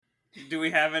Do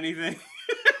we have anything?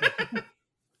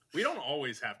 We don't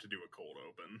always have to do a cold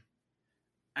open.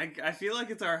 I feel like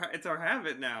it's our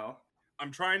habit now.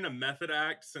 I'm trying to method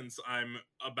act since I'm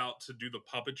about to do the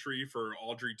puppetry for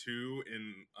Audrey 2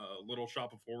 in Little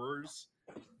Shop of Horrors.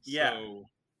 Yeah. So,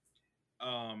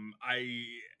 I'm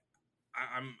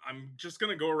just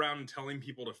gonna go around telling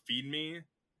people to feed me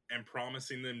and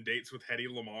promising them dates with Hedy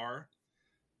Lamarr.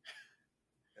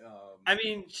 I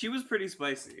mean, she was pretty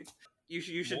spicy.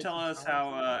 You should tell us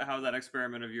how that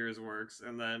experiment of yours works,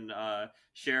 and then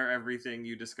share everything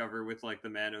you discover with like the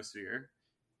manosphere.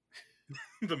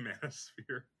 The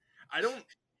manosphere. I don't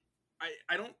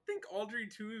think Audrey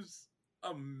 2's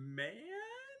a man.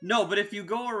 No, but if you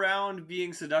go around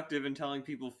being seductive and telling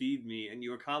people feed me, and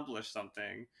you accomplish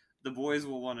something, the boys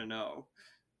will want to know.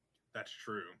 That's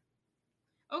true.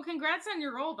 Oh, congrats on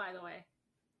your role, by the way.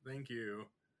 Thank you.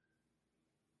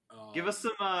 Give us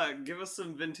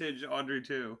some vintage Audrey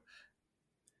 2.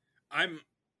 I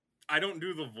don't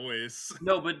do the voice.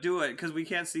 No, but do it, because we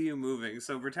can't see you moving.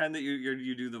 So pretend that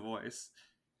you do the voice.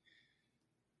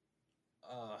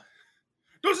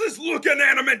 Does this look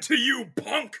inanimate to you,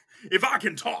 punk? If I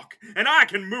can talk, and I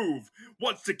can move,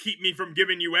 what's to keep me from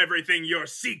giving you everything your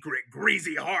secret,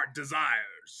 greasy heart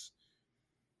desires?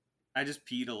 I just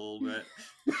peed a little bit.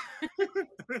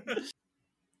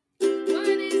 What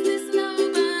is this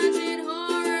low-budget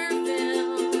horror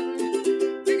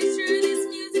film? Pretty sure this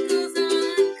musical's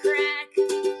on crack.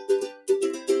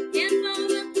 Can't follow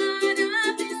the plot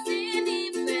of this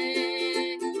indie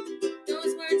flick.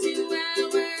 Those were 2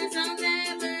 hours I'll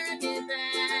never get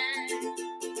back.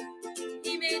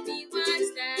 He made me watch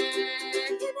that.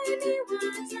 He made me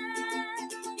watch that.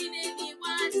 He made me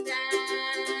watch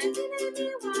that. He made me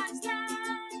watch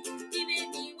that. He made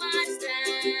me watch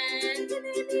that. He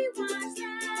made me watch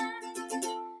that.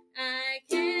 I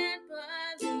can't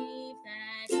believe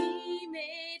that he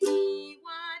made me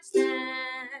watch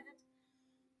that.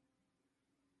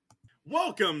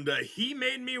 Welcome to He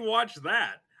Made Me Watch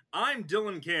That. I'm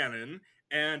Dylan Cannon,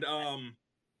 and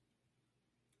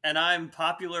And I'm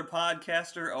popular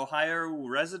podcaster, Ohio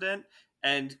resident,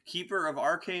 and keeper of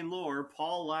arcane lore,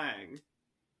 Paul Lang.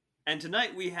 And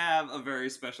tonight we have a very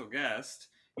special guest.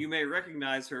 You may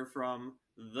recognize her from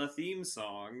the theme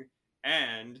song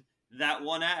and that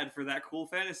one ad for that cool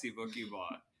fantasy book you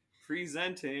bought.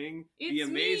 Presenting the It's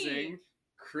amazing me.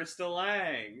 Krista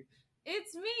Lang.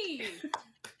 It's me.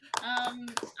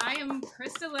 I am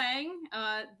Krista Lang,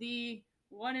 the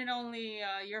one and only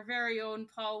your very own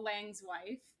Paul Lang's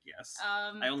wife. Yes.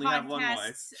 I only have one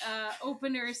wife.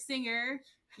 Opener, singer,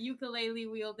 ukulele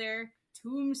wielder,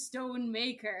 tombstone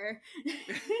maker.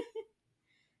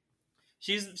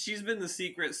 She's been the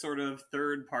secret sort of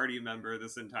third party member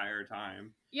this entire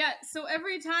time. Yeah, so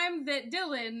every time that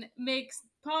Dylan makes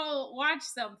Paul watch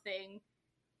something,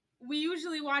 we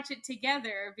usually watch it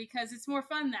together because it's more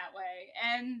fun that way.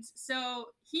 And so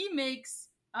he makes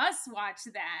us watch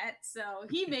that, so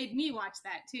he made me watch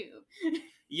that too.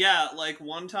 Yeah, like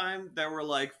one time there were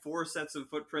like 4 sets of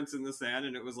footprints in the sand,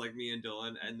 and it was like me and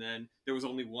Dylan, and then there was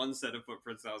only 1 set of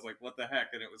footprints, and I was like, what the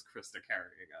heck? And it was Krista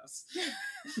carrying us.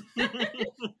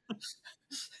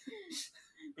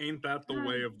 ain't that the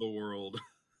way of the world?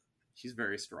 She's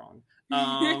very strong.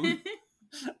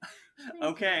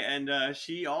 Okay, and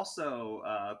she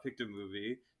also picked a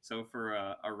movie, so for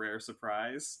a rare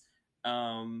surprise,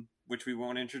 which we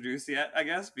won't introduce yet, I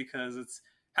guess, because it's...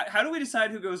 How do we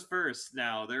decide who goes first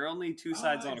now? There are only 2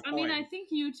 sides on a coin. I mean, I think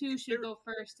you two should go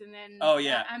first, and then Oh,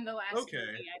 yeah. I'm the last Okay.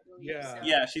 movie, I believe. Yeah. So.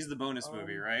 Yeah, she's the bonus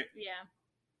movie, right? Yeah.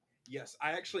 Yes,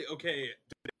 I actually, today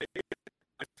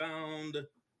I found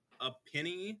a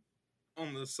penny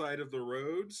on the side of the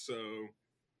road, so,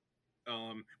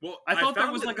 well, I thought that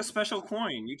found was it- like a special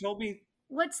coin. You told me...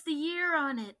 What's the year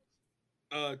on it?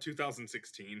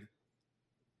 2016.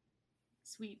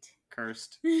 Sweet.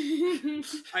 Cursed.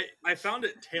 I found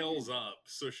it tails up,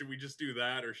 so should we just do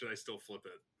that, or should I still flip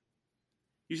it?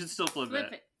 You should still flip Flip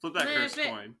it. it. Flip that Flip cursed it.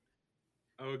 coin.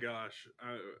 Oh gosh,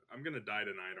 I'm gonna die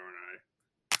tonight,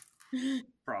 aren't I?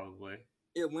 Probably.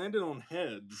 It landed on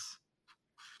heads.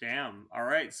 Damn. All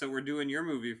right, so we're doing your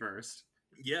movie first.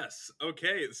 Yes,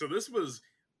 okay, so this was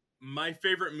my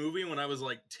favorite movie when I was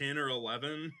like 10 or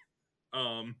 11,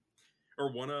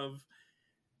 or one of.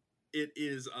 It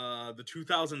is the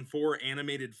 2004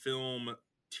 animated film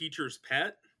Teacher's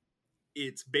Pet.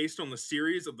 It's based on the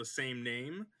series of the same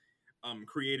name,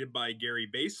 created by Gary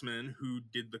Baseman, who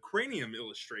did the Cranium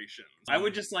illustrations. I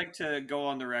would just like to go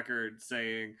on the record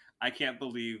saying, I can't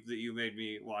believe that you made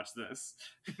me watch this.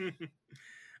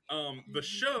 The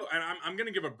show, and I'm going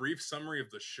to give a brief summary of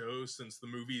the show since the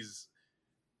movie's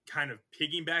kind of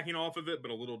piggybacking off of it,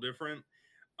 but a little different.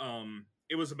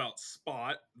 It was about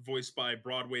Spot, voiced by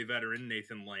Broadway veteran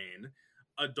Nathan Lane,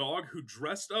 a dog who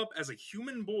dressed up as a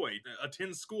human boy to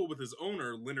attend school with his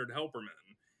owner, Leonard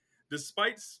Helperman.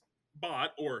 Despite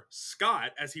Spot, or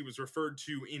Scott as he was referred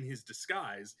to in his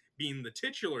disguise, being the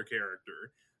titular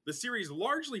character, the series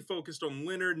largely focused on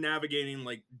Leonard navigating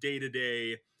like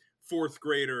day-to-day fourth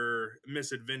grader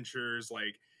misadventures.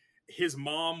 Like, his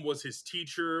mom was his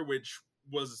teacher, which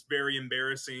was very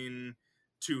embarrassing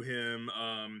to him.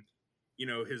 You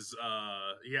know,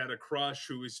 he had a crush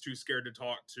who was too scared to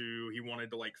talk to. He wanted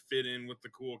to like fit in with the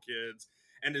cool kids,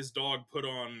 and his dog put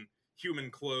on human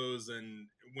clothes and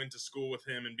went to school with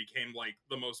him and became like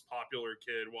the most popular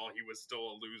kid while he was still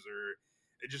a loser.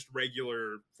 Just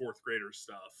regular fourth grader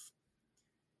stuff.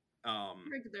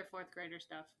 Regular fourth grader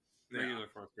stuff. Regular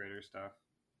fourth grader stuff.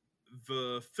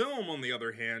 The film, on the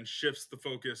other hand, shifts the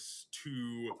focus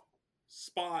to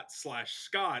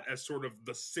Spot/Scott as sort of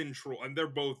the central, and they're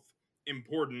both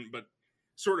important, but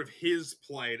sort of his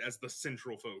plight as the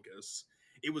central focus.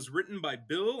 It was written by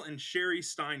Bill and Sherry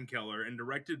Steinkeller and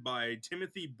directed by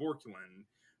Timothy Borkland,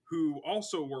 who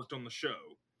also worked on the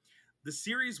show. The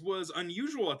series was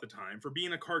unusual at the time for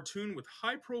being a cartoon with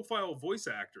high-profile voice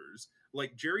actors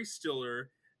like Jerry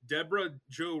Stiller, Deborah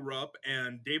Jo Rupp,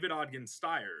 and David Ogden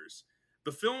Stiers.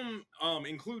 The film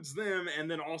includes them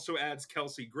and then also adds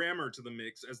Kelsey Grammer to the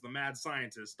mix as the mad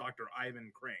scientist, Dr.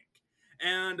 Ivan Crank.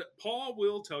 And Paul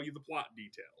will tell you the plot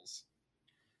details.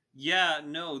 Yeah,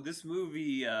 no, this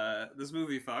movie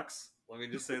fucks. Let me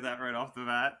just say that right off the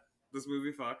bat. This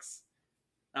movie fucks.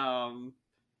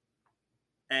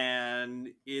 And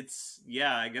it's,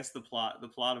 yeah, I guess the plot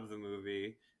of the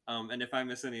movie. And if I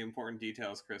miss any important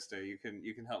details, Krista, you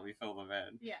can help me fill them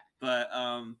in. Yeah. But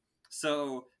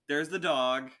so there's the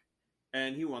dog,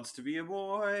 and he wants to be a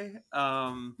boy.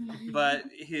 But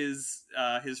his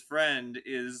friend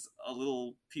is a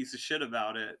little piece of shit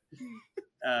about it.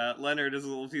 Leonard is a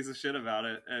little piece of shit about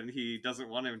it, and he doesn't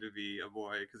want him to be a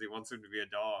boy because he wants him to be a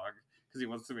dog because he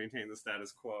wants to maintain the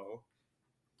status quo.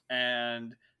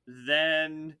 And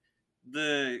then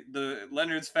the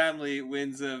Leonard's family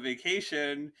wins a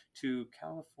vacation to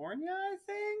California, I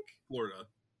think.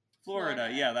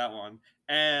 Florida, yeah, that one.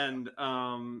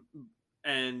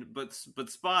 But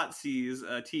Spot sees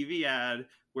a TV ad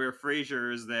where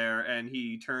Frasier is there, and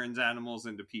he turns animals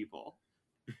into people.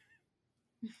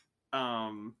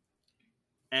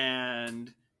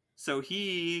 And so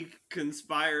he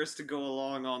conspires to go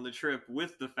along on the trip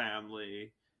with the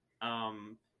family.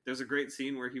 There's a great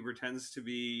scene where he pretends to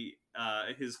be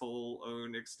his whole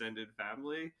own extended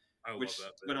family, which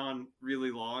went on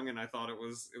really long, and I thought it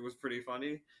was pretty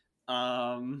funny.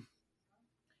 And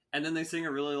then they sing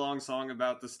a really long song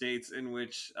about the states in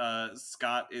which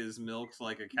Scott is milked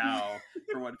like a cow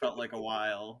for what felt like a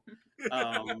while.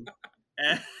 And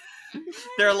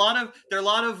there are a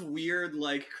lot of weird,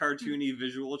 like, cartoony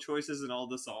visual choices in all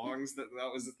the songs. That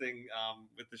was the thing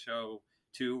with the show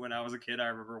too. When I was a kid, I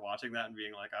remember watching that and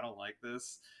being like, I don't like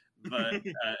this. But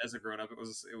as a grown up, it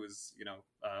was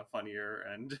funnier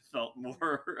and felt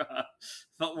more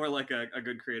like a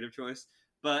good creative choice.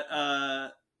 But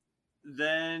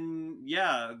then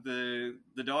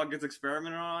the dog gets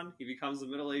experimented on. He becomes a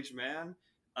middle-aged man.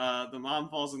 The mom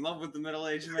falls in love with the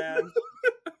middle-aged man,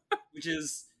 which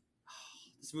is,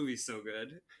 this movie's so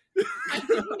good. I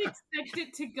didn't expect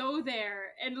it to go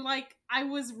there, and like I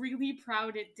was really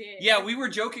proud it did. Yeah, we were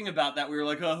joking about that. We were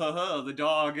like, the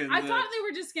dog. And I thought they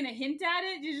were just gonna hint at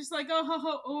it. You're just like,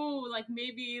 oh, like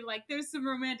maybe like there's some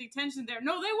romantic tension there.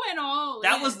 No, they went all.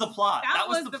 That was the plot. That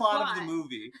was the plot of the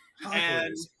movie.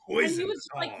 And he was just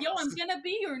like, yo, I'm gonna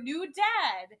be your new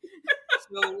dad.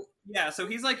 So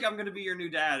he's like, I'm gonna be your new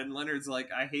dad, and Leonard's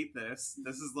like, I hate this.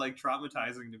 This is like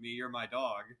traumatizing to me. You're my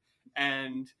dog.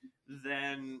 And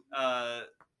then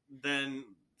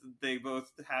they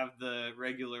both have the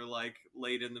regular, like,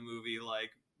 late in the movie,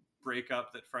 like,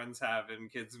 breakup that friends have in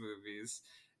kids' movies.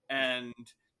 And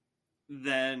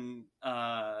then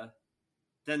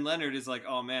Leonard is like,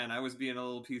 oh man, I was being a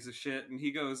little piece of shit, and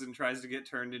he goes and tries to get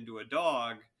turned into a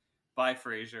dog by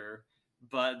Frasier.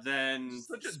 But then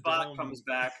Spot comes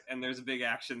back, and there's a big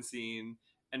action scene,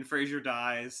 and Frasier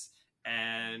dies.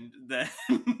 And then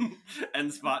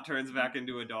and Spot turns back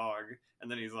into a dog,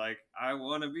 and then he's like, I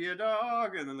want to be a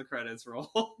dog, and then the credits roll.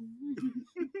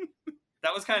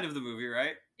 That was kind of the movie,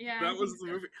 right? Yeah, that was the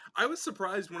movie. I was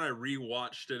surprised when I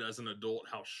rewatched it as an adult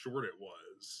how short it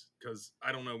was, because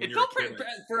I don't know, when it you're felt a kid,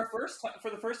 for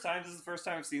the first time. This is the first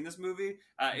time I've seen this movie.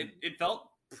 It felt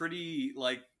pretty,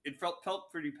 like, it felt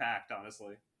pretty packed,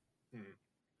 honestly.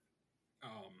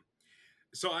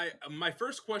 So my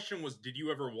first question was, did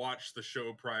you ever watch the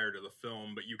show prior to the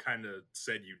film? But you kind of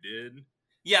said you did.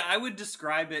 Yeah, I would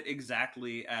describe it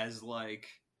exactly as like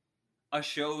a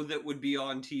show that would be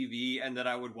on TV and that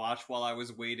I would watch while I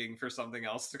was waiting for something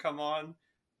else to come on.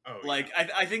 Oh, Like, yeah.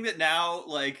 I think that now,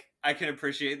 like, I can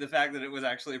appreciate the fact that it was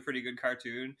actually a pretty good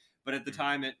cartoon, but at the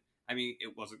time, it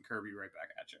wasn't Kirby right back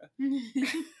at you.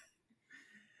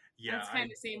 Yeah, That's kind of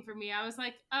the same for me. I was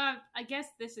like, I guess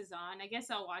this is on. I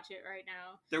guess I'll watch it right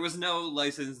now. There was no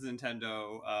licensed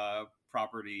Nintendo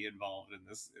property involved in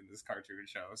this cartoon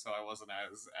show, so I wasn't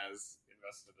as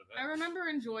invested in it. I remember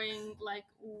enjoying like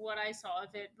what I saw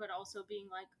of it, but also being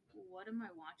like, what am I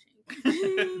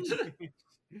watching?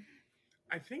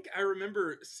 I think I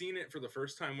remember seeing it for the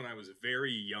first time when I was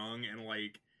very young and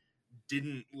like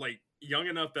didn't like young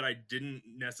enough that I didn't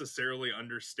necessarily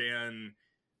understand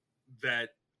that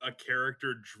a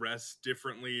character dressed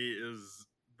differently is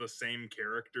the same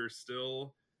character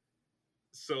still.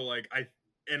 So like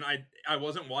I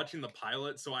wasn't watching the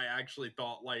pilot, so I actually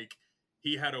thought like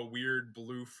he had a weird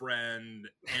blue friend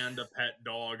and a pet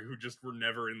dog who just were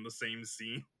never in the same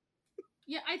scene.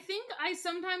 Yeah, I think I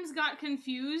sometimes got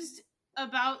confused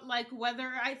about like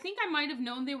whether I think I might have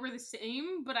known they were the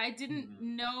same, but I didn't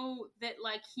know that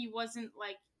like he wasn't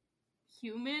like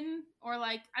human or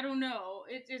like I don't know.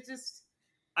 It just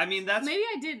I mean, that's maybe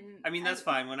I didn't. I mean, that's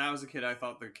fine. When I was a kid, I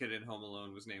thought the kid in Home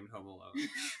Alone was named Home Alone.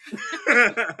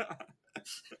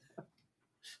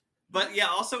 But yeah,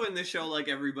 also in this show, like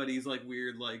everybody's like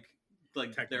weird, like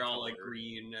they're all like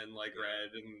green and like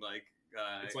red and like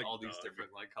It's like all these Doug.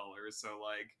 different like colors. So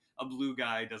like a blue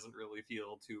guy doesn't really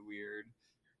feel too weird.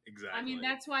 Exactly. I mean,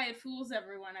 that's why it fools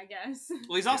everyone, I guess.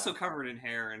 Well, he's also covered in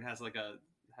hair and has like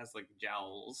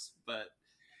jowls, but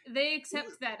They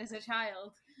accept that as a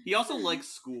child. he also likes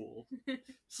school.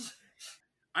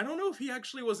 I don't know if he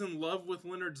actually was in love with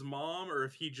Leonard's mom or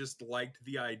if he just liked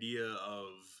the idea of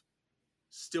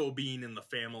still being in the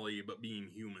family but being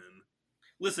human.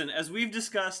 Listen, as we've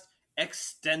discussed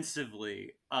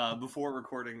extensively before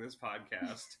recording this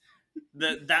podcast,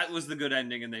 that was the good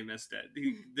ending and they missed it.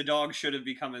 The dog should have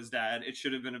become his dad. It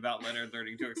should have been about Leonard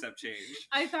learning to accept change.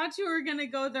 I thought you were gonna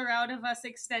go the route of us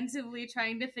extensively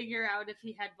trying to figure out if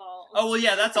he had balls. Oh, well,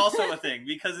 yeah, that's also a thing,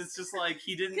 because it's just like,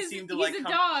 he didn't seem to like... He's a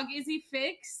dog. Is he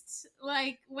fixed?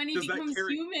 Like, when he Does that becomes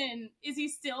carry- human, is he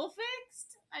still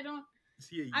fixed? I don't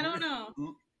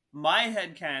know. My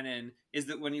headcanon is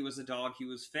that when he was a dog, he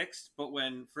was fixed, but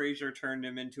when Frasier turned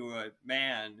him into a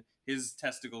man, his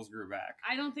testicles grew back.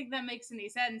 I don't think that makes any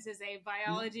sense as a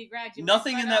biology graduate.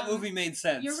 Nothing in that movie made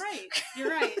sense. You're right. You're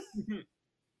right.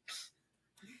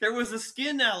 There was a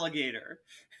skin alligator.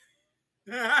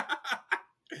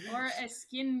 Or a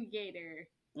skin gator.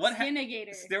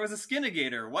 Skinigator. There was a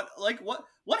skinigator.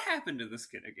 What happened to the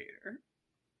skinigator?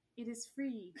 It is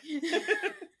free.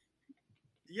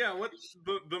 Yeah, what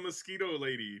the mosquito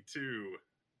lady too.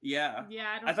 Yeah.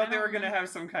 Yeah, I thought they were going to have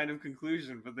some kind of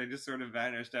conclusion, but they just sort of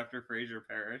vanished after Frasier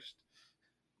perished.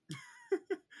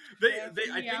 I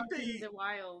think in the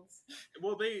wilds.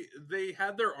 Well, they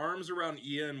had their arms around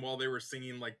Ian while they were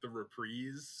singing like the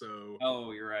reprise. So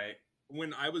oh, you're right.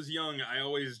 When I was young, I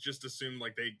always just assumed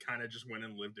like they kind of just went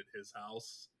and lived at his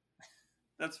house.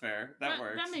 That's fair. That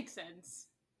works. That makes sense.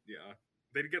 Yeah,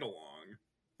 they'd get along.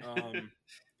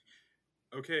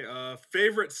 Okay,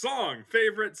 favorite song.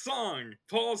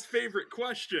 Paul's favorite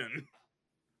question.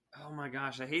 Oh my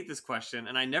gosh, I hate this question,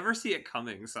 and I never see it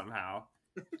coming somehow.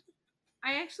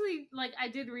 I actually, I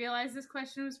did realize this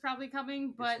question was probably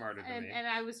coming, but, and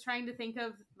I was trying to think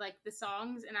of, the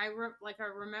songs, and I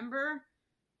remember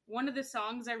one of the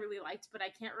songs I really liked, but I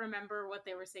can't remember what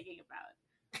they were singing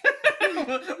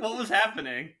about. What was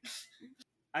happening?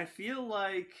 I feel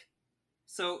like,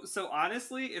 so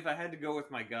honestly, if I had to go with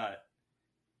my gut,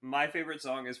 my favorite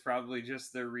song is probably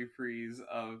just the reprise.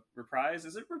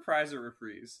 Is it reprise or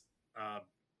reprise?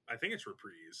 I think it's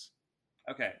reprise.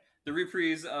 Okay. The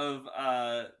reprise of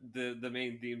the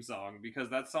main theme song, because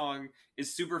that song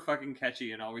is super fucking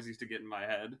catchy and always used to get in my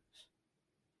head.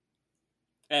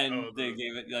 And they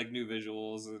gave it new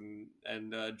visuals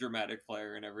and dramatic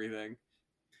flair and everything.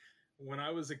 When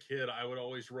I was a kid, I would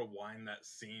always rewind that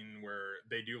scene where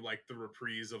they do the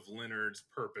reprise of Leonard's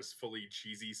purposefully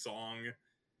cheesy song.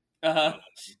 Uh-huh.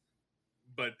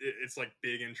 But it's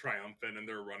big and triumphant, and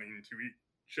they're running to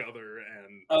each other,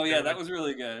 and oh yeah, that was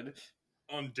really good.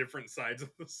 On different sides of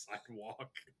the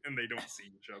sidewalk, and they don't see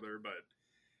each other. But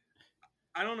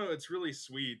I don't know, it's really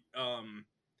sweet. I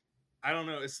don't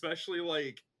know,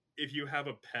 especially if you have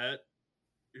a pet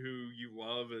who you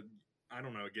love, and I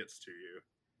don't know, it gets to you.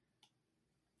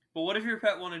 But what if your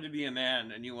pet wanted to be a man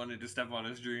and you wanted to step on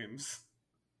his dreams?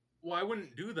 Well, I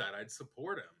wouldn't do that. I'd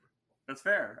support him. That's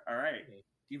fair. All right.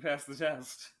 You passed the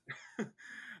test.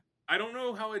 I don't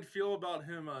know how I'd feel about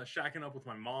him shacking up with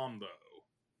my mom, though.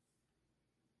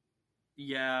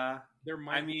 Yeah. There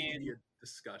might be mean- a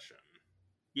discussion.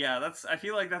 Yeah, I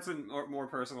feel like that's a more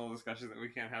personal discussion that we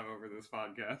can't have over this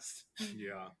podcast.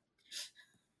 Yeah.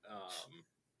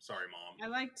 Sorry, Mom. I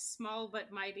liked Small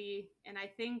But Mighty, and I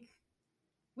think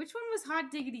which one was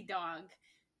Hot Diggity Dog?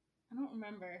 I don't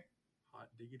remember. Hot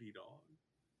diggity dog.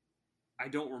 I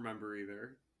don't remember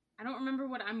either. I don't remember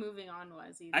what I'm Moving On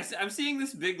was either. I'm seeing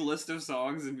this big list of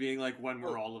songs and being like, when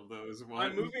were all of those? What?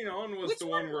 I'm Moving On was Which the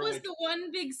one one where was like the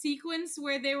one big sequence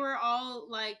where they were all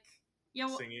like, yeah,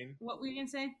 singing. what were you gonna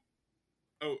say?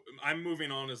 Oh, I'm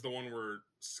Moving On is the one where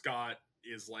Scott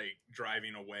is like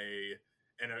driving away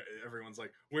and everyone's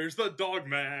like, "Where's the dog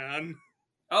man?"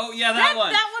 Oh yeah, that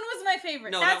one. That one was my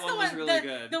favorite. No, That's that one the was really the,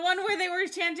 good. The one where they were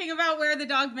chanting about where the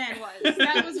dog man was.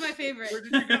 That was my favorite. Where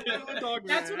did you get the dog man?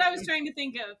 That's what I was trying to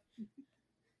think of.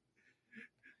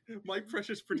 My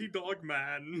precious pretty dog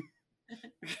man.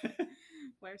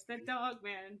 Where's the dog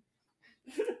man?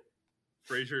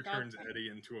 Frasier Dog turns man. Eddie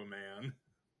into a man.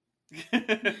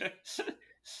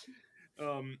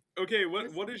 Okay,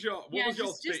 what is y'all? What was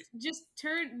y'all's just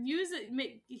use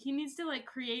it. He needs to like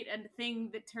create a thing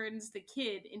that turns the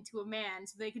kid into a man,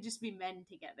 so they could just be men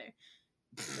together.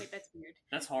 Wait, that's weird.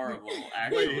 That's horrible,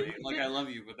 actually. Like, I love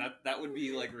you, but that would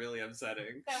be like really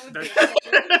upsetting. That would be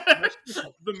That's just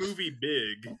the movie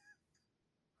Big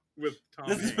with Tom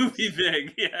This Hanks. movie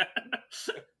big, yeah.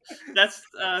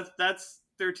 That's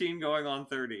 13 going on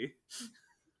 30.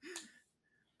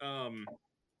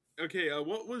 Okay,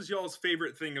 what was y'all's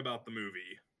favorite thing about the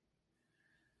movie?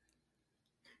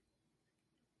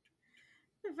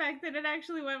 the fact that it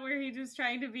actually went where he was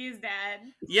trying to be his dad.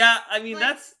 Yeah, I mean Like,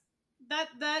 that's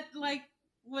that like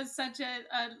was such a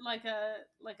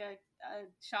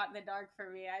shot in the dark for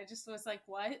me. I just was like,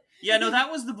 what? yeah, no, that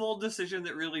was the bold decision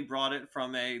that really brought it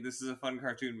from this is a fun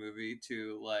cartoon movie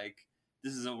to like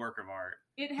this is a work of art.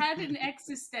 It had an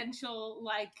existential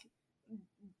like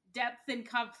depth and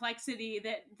complexity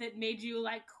that made you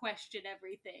like question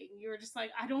everything. You were just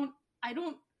like, I don't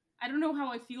know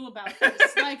how I feel about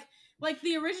this. like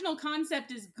the original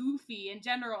concept is goofy in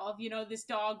general of, this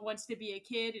dog wants to be a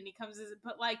kid and he comes as,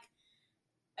 but like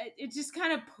it just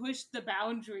kind of pushed the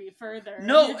boundary further.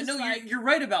 No, Like, you're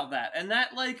right about that. And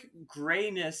that like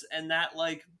grayness and that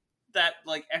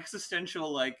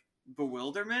existential like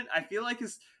bewilderment, I feel like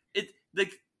is it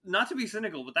like, not to be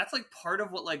cynical, but that's like part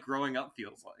of what like growing up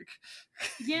feels like.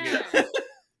 yeah.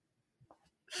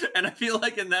 And I feel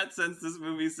like in that sense this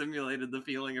movie simulated the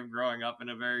feeling of growing up in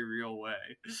a very real way.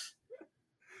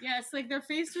 Yeah, it's like they're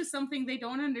faced with something they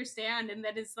don't understand and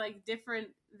that is like different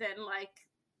than like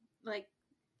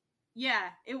yeah,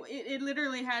 it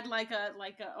literally had like a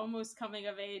almost coming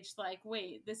of age, like,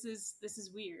 wait, this is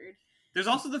weird. There's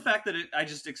also the fact that I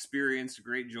just experienced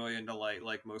great joy and delight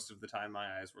like most of the time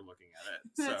my eyes were looking at it.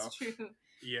 That's true.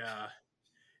 Yeah.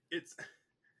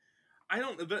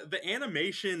 The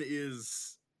animation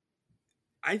is,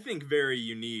 I think, very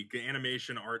unique. The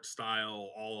animation, art style,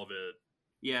 all of it.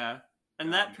 Yeah.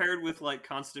 And that paired with like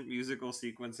constant musical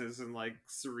sequences and like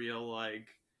surreal like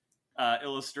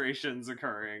illustrations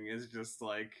occurring is just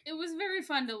like, It was very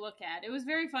fun to look at. It was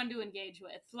very fun to engage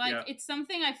with. Like, Yeah. It's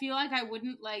something I feel like I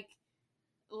wouldn't like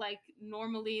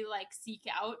normally like seek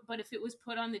out, but if it was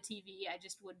put on the TV, I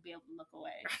just wouldn't be able to look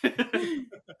away.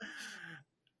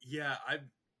 Yeah,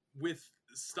 with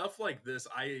stuff like this,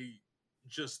 I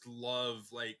just love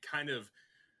like kind of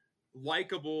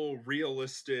likable,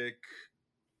 realistic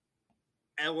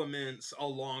elements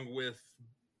along with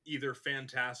either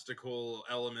fantastical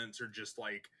elements or just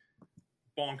like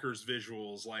bonkers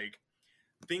visuals, like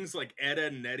things like Ed,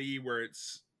 Edd and Eddy, where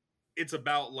it's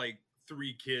about like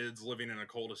three kids living in a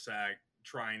cul-de-sac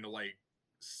trying to like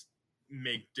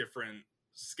make different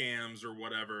scams or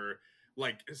whatever,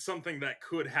 like something that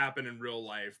could happen in real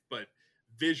life, but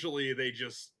visually they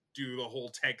just do the whole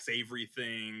Tex Avery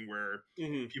thing where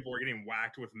people are getting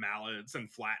whacked with mallets and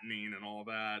flattening and all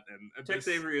that. And Tex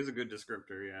Avery is a good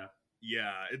descriptor, yeah.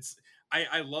 Yeah,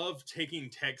 I love taking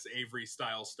Tex Avery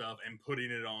style stuff and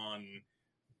putting it on.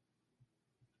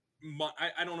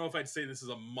 I don't know if I'd say this is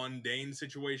a mundane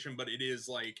situation, but it is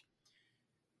like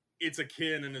it's a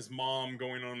kid and his mom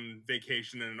going on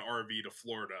vacation in an RV to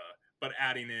Florida, but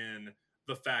adding in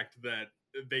the fact that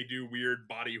they do weird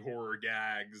body horror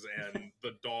gags and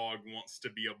the dog wants to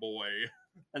be a boy.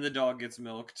 And the dog gets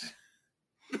milked.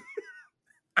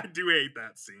 I do hate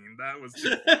that scene. That was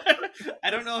I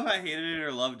don't know if I hated it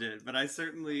or loved it, but I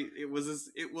certainly it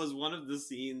was one of the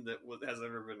scenes that has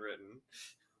ever been written.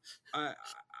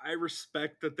 I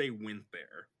respect that they went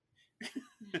there.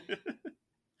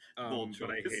 Bold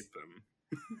But I choice. hate them.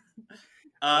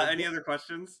 Any other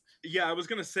questions? Yeah, I was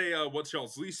gonna say, what's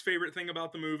y'all's least favorite thing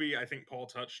about the movie? I think Paul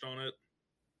touched on it.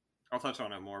 I'll touch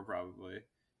on it more probably.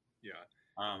 Yeah.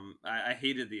 I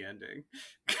hated the ending.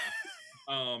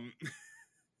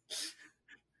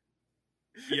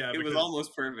 Yeah, it was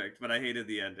almost perfect, but I hated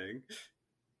the ending.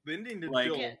 The ending did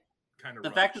Like, feel kind of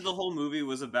the fact that the whole movie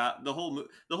was about the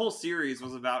whole series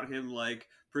was about him like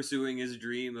pursuing his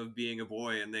dream of being a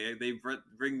boy, and they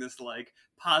bring this like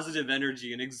positive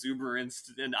energy and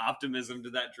exuberance and optimism to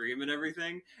that dream and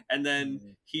everything, and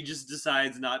then he just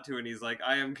decides not to, and he's like,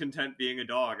 I am content being a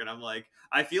dog, and I'm like,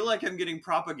 I feel like I'm getting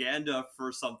propaganda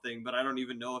for something, but I don't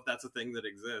even know if that's a thing that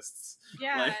exists.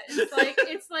 Yeah,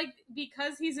 it's like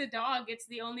because he's a dog, it's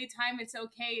the only time it's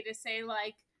okay to say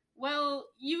like, well,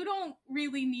 you don't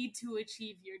really need to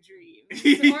achieve your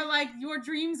dreams. Or like, your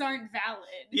dreams aren't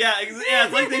valid. Yeah,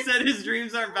 it's like they said his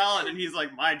dreams aren't valid, and he's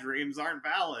like, my dreams aren't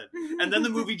valid. And then the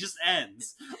movie just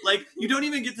ends. Like, you don't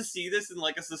even get to see this in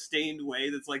like a sustained way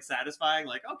that's like satisfying,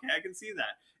 like, okay, I can see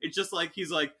that. It's just like,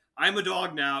 he's like, I'm a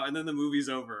dog now, and then the movie's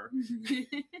over.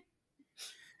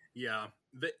 Yeah.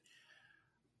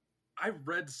 I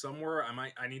read somewhere,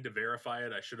 I need to verify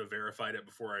it, I should have verified it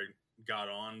before I got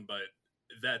on, but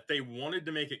that they wanted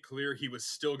to make it clear he was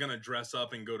still going to dress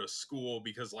up and go to school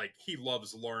because like he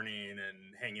loves learning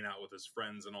and hanging out with his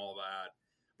friends and all that,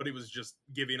 but he was just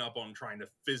giving up on trying to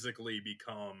physically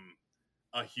become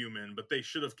a human, but they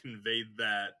should have conveyed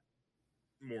that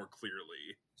more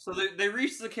clearly. So they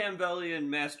reached the Campbellian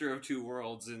Master of Two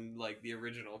Worlds in like the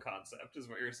original concept, is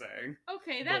what you're saying.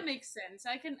 Okay, that makes sense.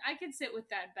 I can sit with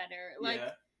that better. Like,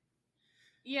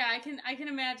 yeah, I can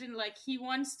imagine like he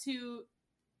wants to,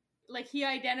 like he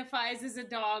identifies as a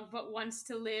dog but wants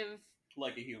to live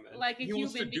like a human. Like a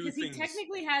human, because he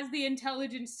technically has the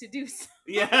intelligence to do so.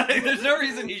 Yeah, there's no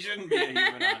reason he shouldn't be a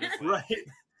human, honestly. Right.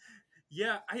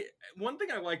 Yeah, one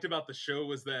thing I liked about the show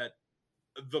was that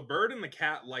the bird and the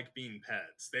cat like being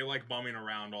pets. They like bumming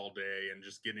around all day and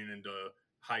just getting into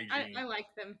hygiene. I like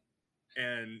them.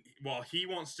 And while he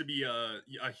wants to be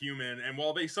a human, and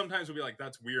while they sometimes will be like,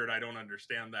 that's weird, I don't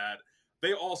understand that,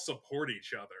 they all support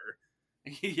each other.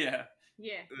 Yeah.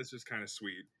 It's just kind of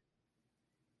sweet.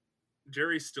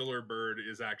 Jerry Stiller Bird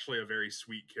is actually a very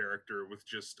sweet character with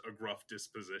just a gruff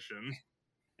disposition.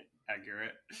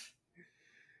 Accurate.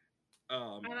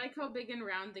 I like how big and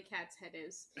round the cat's head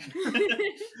is.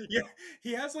 Yeah,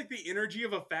 he has like the energy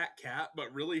of a fat cat,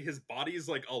 but really his body's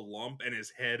like a lump and his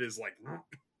head is like...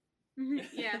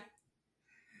 Yeah.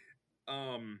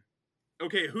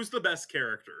 Okay, who's the best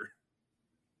character?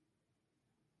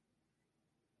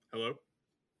 Hello?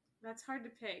 That's hard to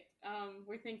pick.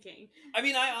 We're thinking. I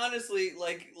mean, I honestly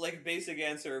like basic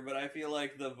answer, but I feel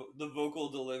like the vocal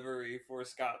delivery for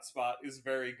Scott Spot is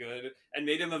very good and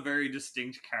made him a very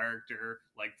distinct character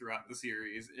like throughout the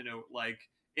series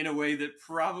in a way that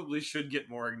probably should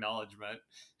get more acknowledgement.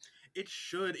 It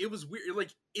should. It was weird.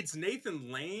 Like, it's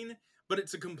Nathan Lane, but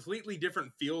it's a completely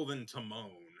different feel than Timon.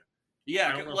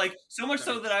 Yeah, like so much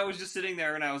so that I was just sitting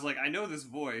there and I was like, I know this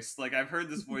voice. Like, I've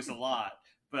heard this voice a lot.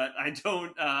 But I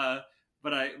don't.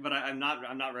 I'm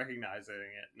not recognizing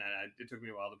it, and it took me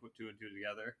a while to put two and two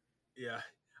together. Yeah,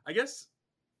 I guess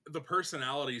the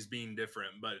personalities being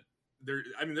different, but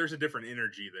there's a different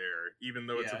energy there, even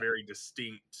though it's a very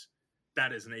distinct.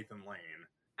 That is Nathan Lane.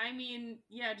 I mean,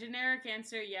 yeah, generic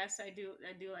answer, yes, I do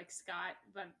like Scott,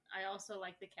 but I also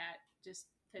like the cat just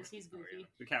because he's goofy. Oh, yeah.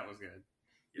 The cat was good.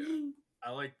 Yeah,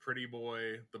 I like Pretty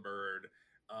Boy, the bird.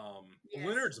 Yes.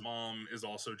 Leonard's mom is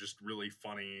also just really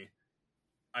funny.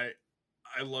 I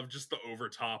love just the over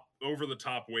the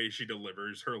top way she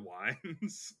delivers her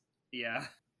lines. Yeah.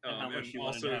 And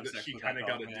also that she kind of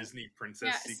got a Disney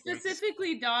princess sequence.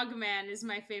 Specifically Dog Man is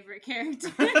my favorite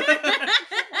character.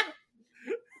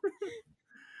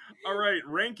 All right,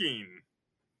 ranking.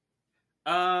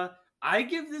 I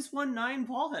give this one 9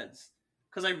 Paul heads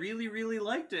because I really, really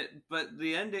liked it, but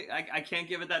the ending, I can't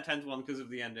give it that 10th one because of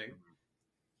the ending.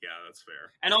 Yeah, that's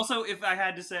fair. And also, if I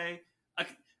had to say,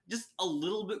 just a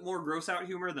little bit more gross out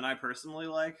humor than I personally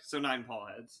like, so 9 Paul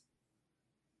heads.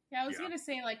 Yeah, I was gonna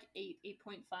say like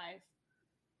 8.5.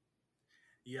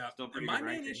 Yeah, my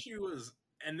main issue is,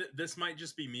 and this might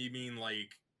just be me being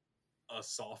like a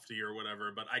softie or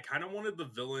whatever, but I kind of wanted the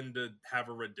villain to have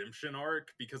a redemption arc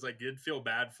because I did feel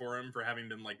bad for him for having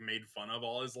been like made fun of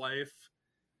all his life.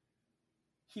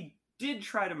 He did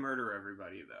try to murder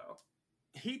everybody, though.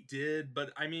 He did,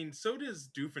 but I mean, so does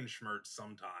Doofenshmirtz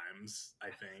sometimes, I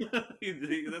think.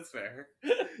 That's fair.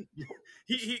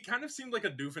 He kind of seemed like a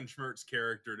Doofenshmirtz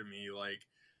character to me. Like,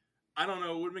 I don't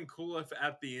know. It would have been cool if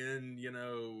at the end,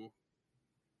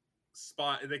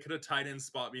 Spot, they could have tied in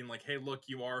Spot being like, hey, look,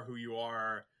 you are who you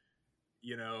are,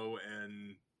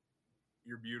 and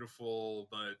you're beautiful,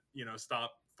 but,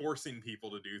 stop forcing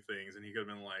people to do things. And he could have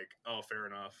been like, oh, fair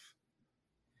enough.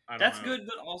 I don't That's know. good,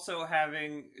 but also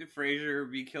having Frasier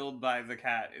be killed by the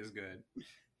cat is good.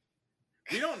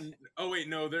 We don't. Oh wait,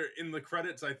 no. There in the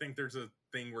credits, I think there's a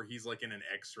thing where he's like in an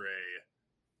X-ray.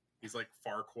 He's like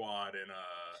Farquaad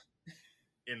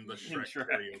in the Shrek Shrek.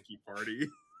 karaoke party.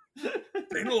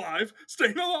 Staying alive,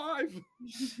 staying alive.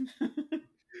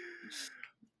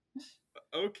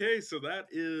 Okay, so that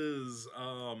is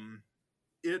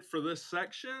it for this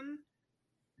section.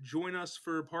 Join us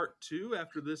for part 2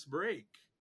 after this break.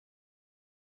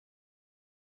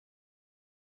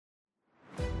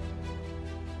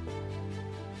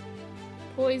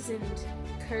 Poisoned,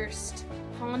 cursed,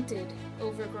 haunted,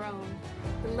 overgrown,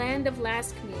 the land of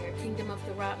Laskmere, kingdom of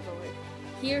the Rot Lord.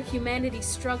 Here humanity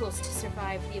struggles to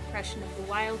survive the oppression of the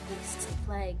wild beasts and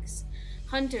plagues.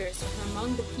 Hunters from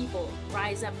among the people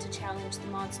rise up to challenge the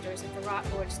monsters of the Rot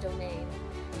Lord's domain.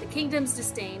 The kingdom's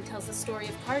disdain tells the story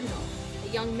of Cardinal,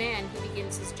 a young man who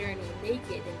begins his journey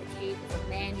naked in the cave of a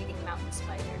man-eating mountain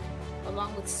spider,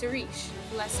 along with Sarish,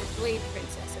 blessed blade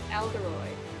princess of Alderoy,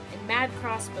 and Mad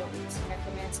Crossbones,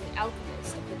 necromancing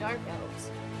alchemist of the Dark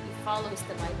Elves. He follows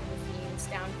the light of the fiends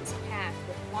down his path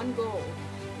with one goal: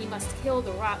 he must kill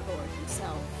the Rot Lord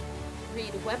himself.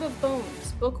 Read Web of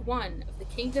Bones, Book 1 of The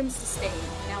Kingdom's Disdain,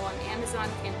 now on Amazon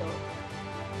Kindle.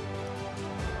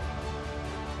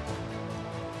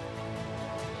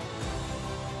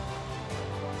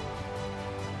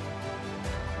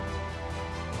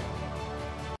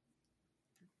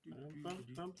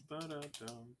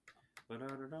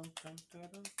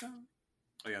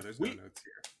 Oh yeah, there's no notes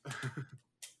here.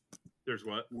 There's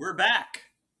what? We're back.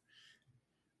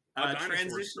 A dinosaur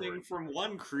Transitioning story. from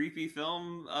one creepy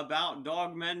film about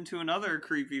dogmen to another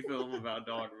creepy film about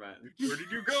dogmen. Where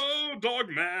did you go,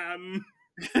 Dogman?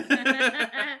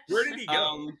 Where did he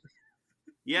go?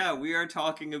 Yeah, we are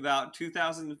talking about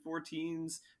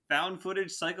 2014's found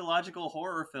footage psychological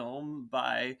horror film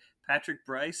by Patrick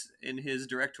Bryce in his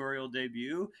directorial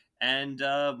debut, and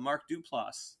Mark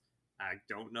Duplass. I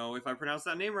don't know if I pronounced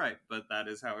that name right, but that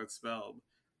is how it's spelled.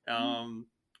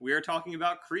 We are talking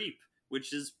about Creep,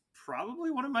 which is probably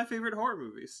one of my favorite horror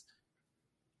movies.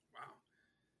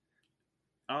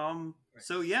 Wow.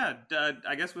 So yeah,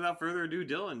 I guess without further ado,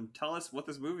 Dylan, tell us what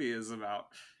this movie is about.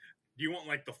 Do you want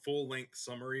like the full length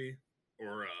summary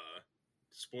or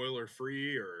spoiler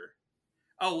free or?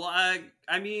 Oh well,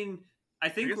 I mean, I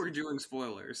think we're doing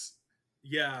spoilers.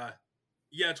 Yeah,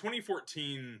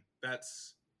 2014.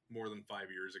 That's more than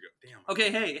 5 years ago. Damn.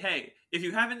 Okay, hey, if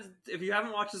you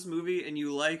haven't watched this movie and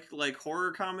you like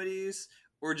horror comedies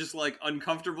or just like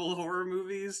uncomfortable horror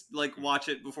movies, like watch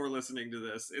it before listening to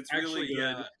this. It's really good.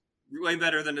 Yeah. Way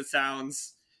better than it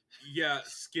sounds. Yeah,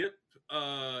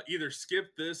 either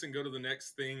skip this and go to the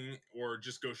next thing, or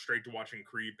just go straight to watching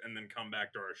Creep and then come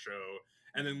back to our show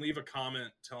and then leave a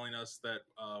comment telling us that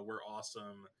we're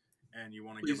awesome and you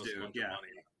want to give us a bunch of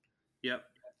money. Yep.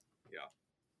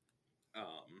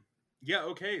 Yeah.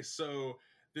 Okay. So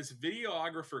this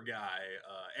videographer guy,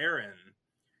 Aaron,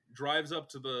 drives up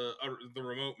to the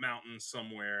remote mountains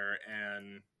somewhere,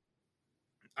 and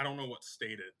I don't know what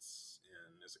state it's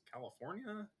in. Is it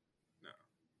California? No.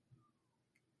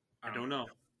 I don't know.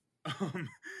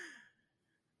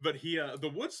 But he,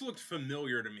 the woods looked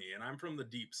familiar to me, and I'm from the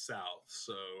deep south,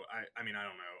 so I mean, I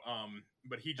don't know.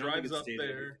 But he drives up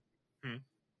there.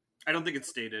 I don't think it's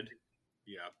stated.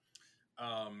 Yeah.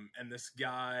 And this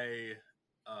guy,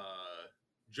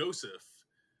 Joseph,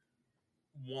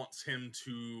 wants him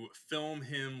to film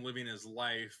him living his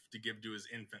life to give to his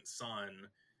infant son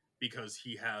because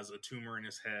he has a tumor in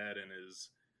his head and is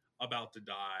about to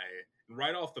die. And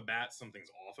right off the bat, something's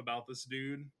off about this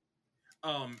dude.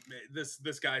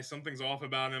 This guy, something's off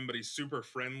about him, but he's super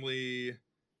friendly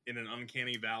in an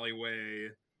uncanny valley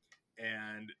way.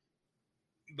 And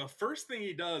the first thing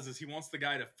he does is he wants the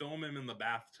guy to film him in the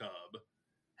bathtub.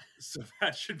 So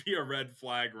that should be a red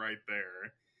flag right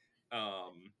there.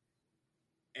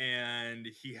 And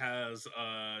he has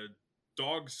a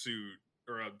dog suit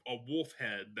or a wolf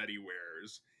head that he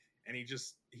wears. And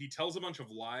he tells a bunch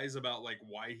of lies about like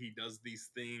why he does these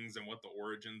things and what the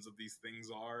origins of these things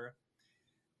are.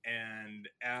 And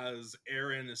as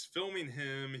Aaron is filming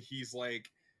him, he's like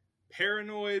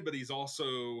paranoid, but he's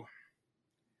also,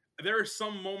 there are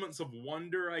some moments of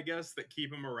wonder, I guess, that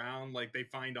keep him around. Like they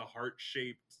find a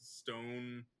heart-shaped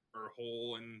stone or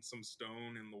hole in some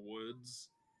stone in the woods.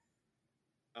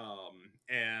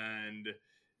 And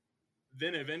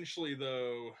then eventually,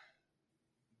 though,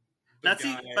 That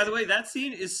scene, by the way, that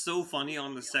scene is so funny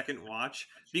on the second watch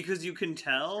because you can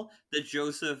tell that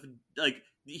Joseph, like,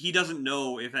 he doesn't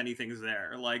know if anything's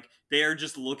there. Like, they are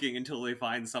just looking until they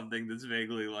find something that's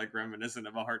vaguely, like, reminiscent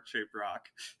of a heart-shaped rock.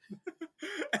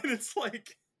 And it's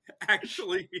like,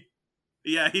 actually...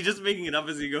 Yeah, he's just making it up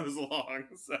as he goes along,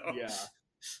 so...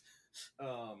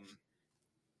 Yeah.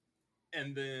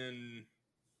 And then...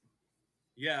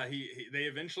 Yeah, they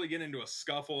eventually get into a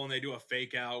scuffle, and they do a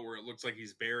fake out where it looks like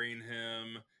he's burying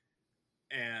him.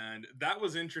 And that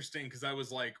was interesting, because I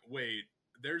was like, wait,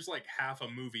 there's like half a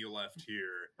movie left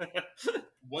here.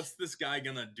 What's this guy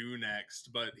gonna do next?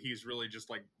 But he's really just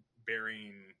like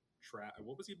burying...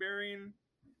 What was he burying?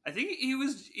 I think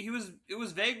it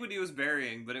was vague what he was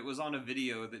burying, but it was on a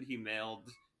video that he mailed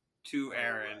to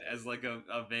Aaron as like a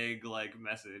vague like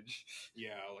message.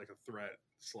 Yeah, like a threat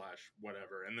 /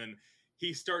 whatever. And then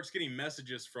he starts getting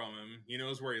messages from him. He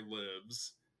knows where he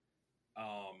lives.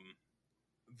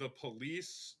 The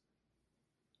police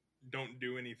don't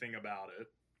do anything about it.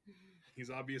 He's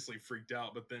obviously freaked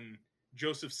out, but then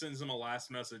Joseph sends him a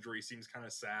last message where he seems kind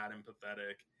of sad and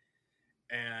pathetic.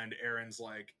 And Aaron's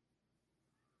like,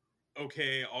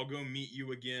 okay, I'll go meet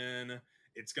you again.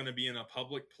 It's going to be in a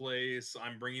public place.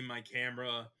 I'm bringing my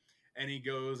camera. And he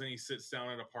goes and he sits down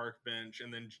at a park bench.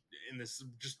 And then in this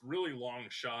just really long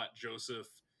shot, Joseph,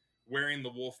 wearing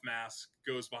the wolf mask,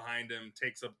 goes behind him,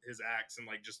 takes up his axe, and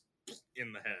like just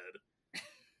in the head.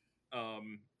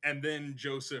 And then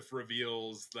Joseph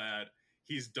reveals that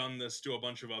he's done this to a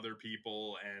bunch of other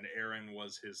people, and Aaron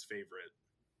was his favorite.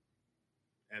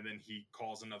 And then he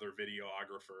calls another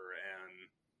videographer, and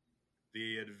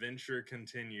the adventure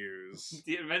continues.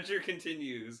 The adventure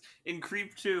continues in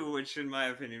Creep 2, which in my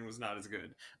opinion was not as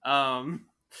good.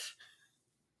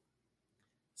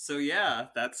 So yeah,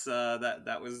 that's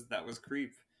that was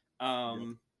Creep.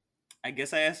 I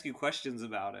guess I ask you questions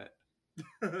about it.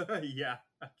 Yeah,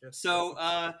 I guess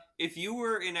so. If you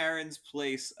were in Aaron's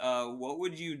place, what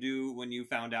would you do when you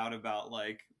found out about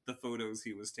like the photos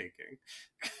he was taking?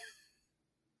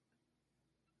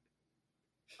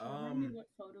 What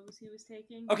photos he was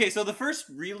taking. Okay, so the first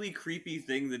really creepy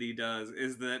thing that he does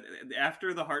is that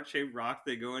after the heart-shaped rock,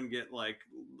 they go and get like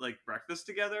breakfast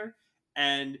together,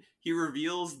 and he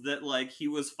reveals that like he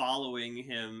was following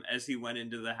him as he went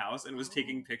into the house and was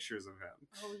taking pictures of him.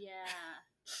 Oh yeah.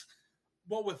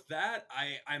 Well, with that,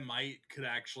 I could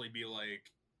actually be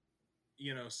like,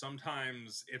 you know,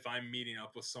 sometimes if I'm meeting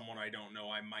up with someone I don't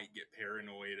know, I might get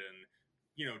paranoid and,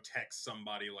 you know, text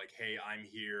somebody like, hey, I'm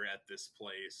here at this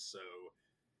place. So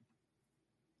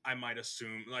I might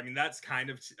assume, I mean, that's kind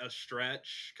of a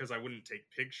stretch because I wouldn't take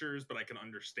pictures, but I can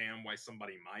understand why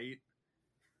somebody might.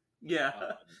 Yeah.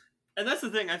 And that's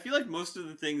the thing. I feel like most of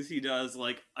the things he does,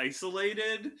 like,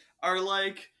 isolated, are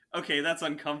like, okay, that's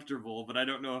uncomfortable, but I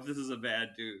don't know if this is a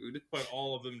bad dude. Put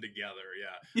all of them together,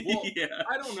 yeah. Well, yeah.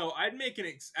 I don't know. I'd make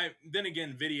then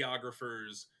again,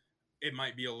 videographers, it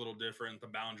might be a little different. The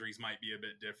boundaries might be a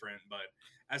bit different, but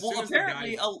as soon as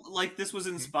apparently, like, this was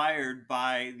inspired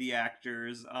by the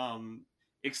actor's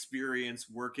experience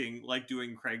working, like,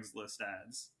 doing Craigslist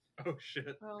ads. Oh,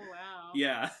 shit. Oh, wow.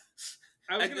 Yeah.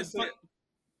 I was going to say...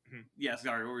 Yeah,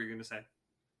 sorry, what were you going to say?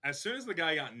 As soon as the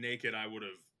guy got naked, I would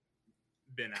have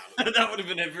been out of it. That would have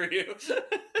been it for you.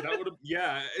 That would have,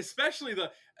 yeah, especially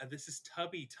this is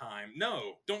tubby time.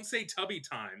 No, don't say tubby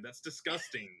time. That's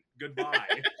disgusting.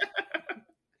 Goodbye.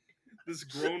 This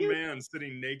grown man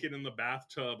sitting naked in the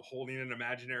bathtub holding an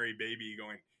imaginary baby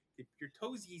going, if your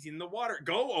toesies in the water,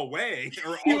 go away.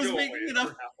 Or he I'll was go making away it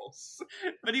up,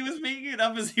 but he was making it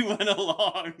up as he went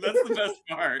along. That's the best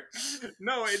part.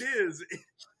 No, it is.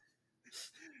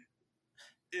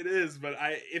 It is, but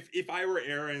if I were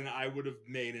Aaron, I would have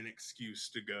made an excuse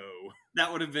to go.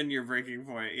 That would have been your breaking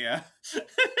point, yeah.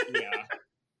 Yeah.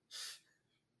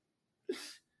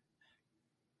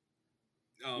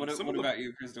 What about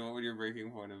you, Krista? What would your breaking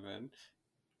point have been?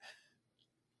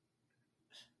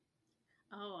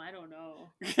 Oh, I don't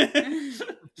know.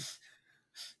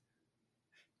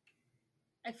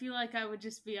 I feel like I would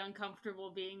just be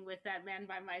uncomfortable being with that man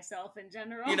by myself in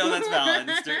general. You know, that's valid.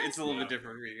 It's a little bit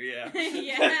different for you, yeah.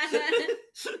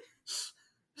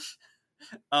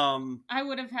 Yeah. I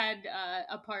would have had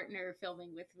a partner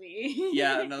filming with me.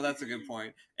 Yeah, no, that's a good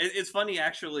point. It's funny,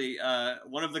 actually.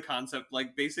 One of the concept,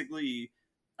 like, basically,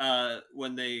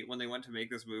 when they went to make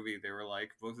this movie, they were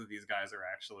like, both of these guys are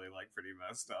actually like pretty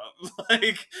messed up.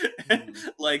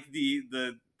 Like,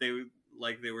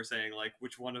 they were saying like,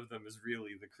 which one of them is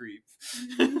really the creep?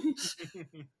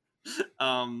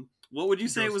 What would you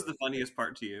say was the funniest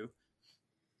part to you?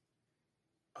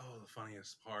 Oh, the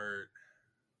funniest part.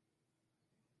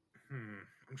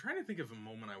 I'm trying to think of a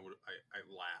moment I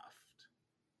laughed.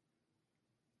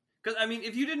 Because I mean,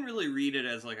 if you didn't really read it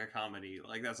as like a comedy,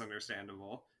 like that's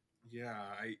understandable. Yeah,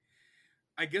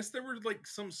 I guess there were like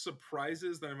some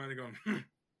surprises that I might have gone,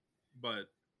 but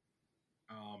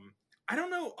I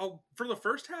don't know. For the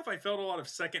first half, I felt a lot of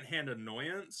secondhand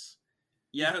annoyance.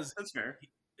 Yeah, because that's fair.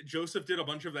 Joseph did a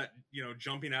bunch of that,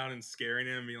 jumping out and scaring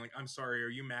him, being like, "I'm sorry, are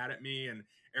you mad at me?" And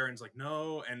Aaron's like,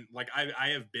 "No," and like I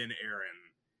have been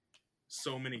Aaron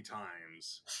so many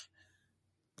times.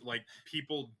 Like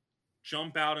people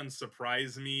jump out and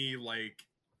surprise me, like,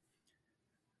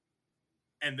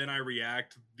 and then I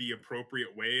react the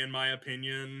appropriate way, in my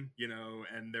opinion,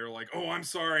 and they're like, "Oh, I'm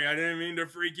sorry, I didn't mean to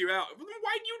freak you out."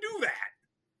 Why'd you do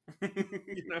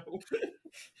that?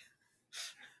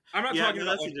 I'm not talking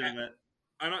about that's like, legitimate.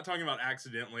 I'm not talking about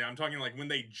accidentally. I'm talking like when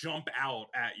they jump out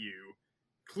at you,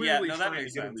 Yeah, clearly no, that trying to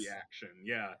makes get a sense. reaction.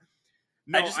 Yeah.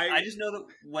 No, I just know that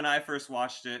when I first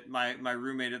watched it, my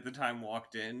roommate at the time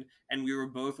walked in, and we were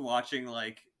both watching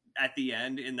like at the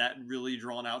end in that really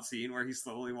drawn out scene where he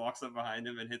slowly walks up behind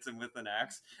him and hits him with an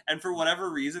axe. And for whatever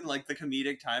reason, like the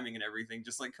comedic timing and everything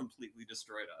just like completely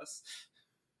destroyed us.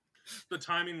 the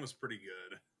timing was pretty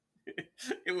good.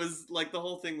 It was like the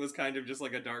whole thing was kind of just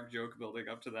like a dark joke building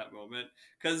up to that moment.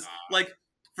 Because like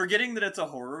forgetting that it's a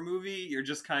horror movie, you're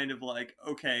just kind of like,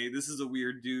 okay, this is a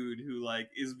weird dude who like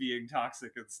is being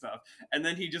toxic and stuff. And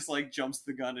then he just like jumps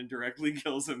the gun and directly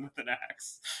kills him with an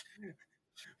axe.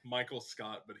 Michael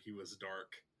Scott, but he was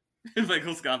dark.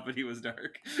 Michael Scott, but he was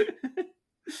dark.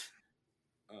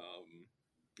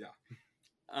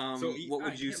 Yeah. So what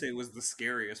would you say was the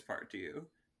scariest part to you?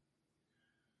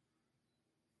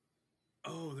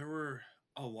 Oh, there were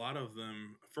a lot of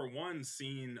them. For one,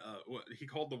 seeing what he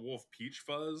called the wolf Peach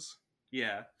Fuzz.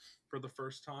 Yeah. For the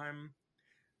first time.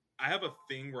 I have a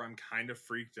thing where I'm kind of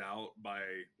freaked out by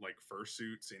like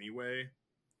fursuits anyway.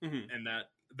 Mm-hmm. And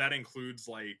that includes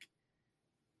like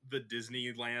the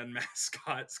Disneyland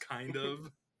mascots, kind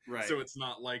of. Right. So it's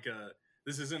not like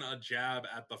this isn't a jab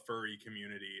at the furry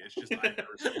community. It's just I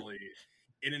personally,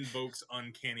 it invokes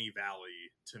Uncanny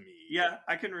Valley to me. Yeah,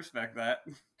 I can respect that.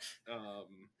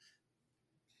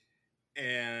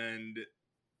 And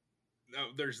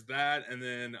there's that, and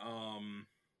then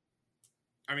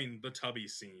I mean the Tubby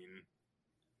scene.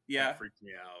 Yeah, that freaked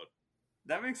me out.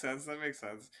 That makes sense.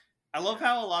 I love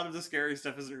how a lot of the scary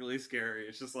stuff isn't really scary.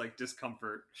 It's just like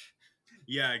discomfort.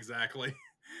 Yeah, exactly.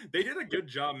 They did a good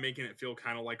job making it feel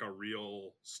kind of like a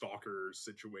real stalker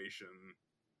situation.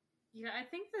 Yeah, I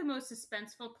think the most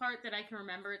suspenseful part that I can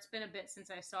remember, it's been a bit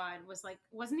since I saw it, was like,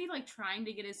 wasn't he like trying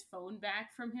to get his phone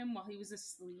back from him while he was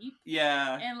asleep?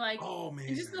 Yeah. And like, oh man,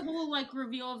 and just the whole like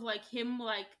reveal of like him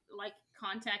like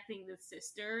contacting the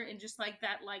sister, and just like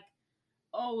that, like,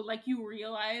 oh, like you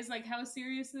realize like how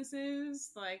serious this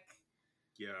is, like.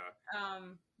 Yeah.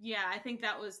 Yeah, I think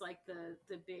that was like the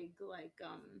big like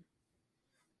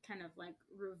kind of like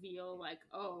reveal, like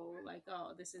oh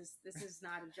this is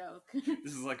not a joke.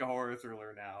 This is like a horror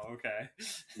thriller now. Okay.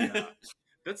 Yeah.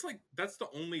 That's the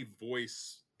only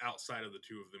voice outside of the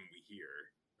two of them we hear.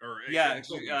 Or yeah,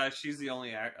 she's the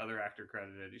only other actor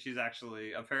credited. She's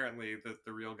actually apparently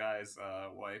the real guy's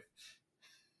wife.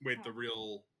 Wait, the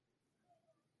real?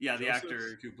 Yeah, the Joseph?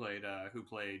 actor who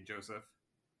played Joseph.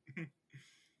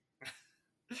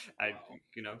 Wow.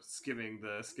 Skimming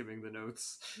the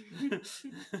notes.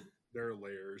 There are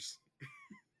layers.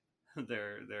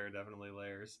 There are definitely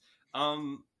layers.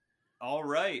 All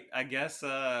right. I guess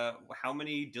how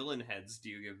many Dylan heads do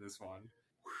you give this one?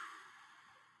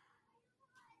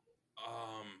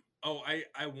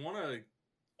 I want to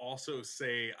also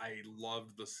say I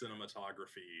loved the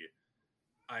cinematography.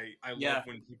 I love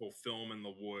when people film in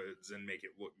the woods and make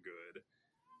it look good.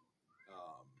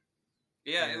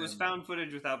 Yeah, it was found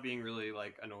footage without being really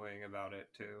like annoying about it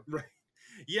too. Right.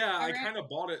 Yeah, I kind of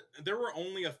bought it. There were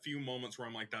only a few moments where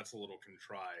I'm like, that's a little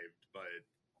contrived, but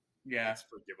yeah, it's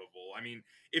forgivable. I mean,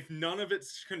 if none of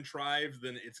it's contrived,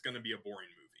 then it's going to be a boring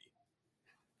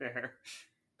movie. Fair.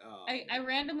 I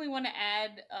randomly want to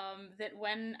add that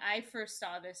when I first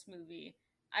saw this movie,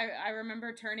 I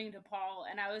remember turning to Paul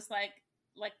and I was like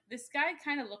this guy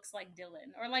kind of looks like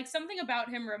Dylan, or like something about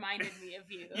him reminded me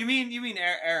of you. You mean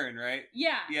Aaron, right?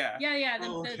 Yeah.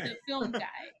 Okay. The film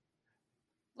guy.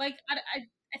 Like I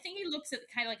think he looks at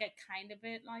kind of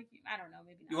bit like, I don't know,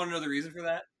 maybe not. You want to know the reason for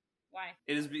that? Why?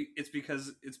 It's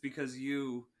because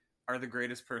you are the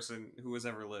greatest person who has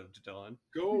ever lived, Dylan.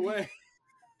 Go away.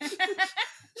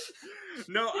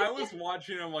 No, I was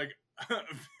watching. I'm like,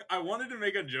 I wanted to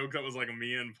make a joke that was like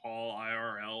me and Paul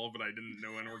IRL, but I didn't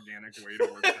know an organic way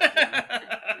to work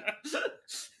that.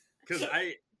 Because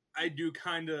I do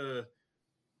kind of.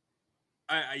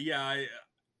 I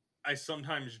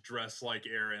sometimes dress like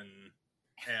Aaron,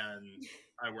 and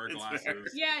I wear It's fair.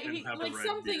 glasses. Yeah, and he have a like red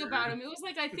something beard. about him. It was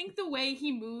like I think the way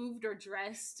he moved or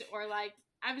dressed, or like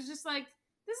I was just like,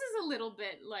 this is a little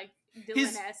bit like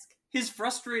Dylan-esque. His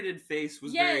frustrated face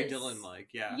was very Yes. Dylan-like.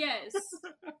 Yeah. Yes.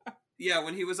 Yeah,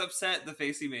 when he was upset, the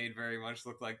face he made very much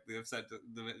looked like the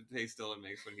face Dylan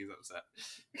makes when he's upset.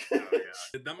 Oh,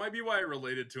 yeah. That might be why I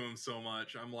related to him so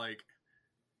much. I'm like,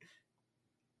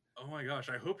 oh my gosh,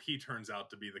 I hope he turns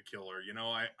out to be the killer. You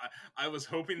know, I was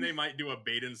hoping they might do a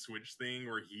bait and switch thing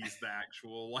where he's the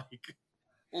actual, like...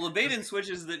 Well, the bait and switch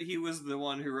is that he was the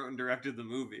one who wrote and directed the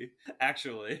movie,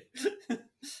 actually.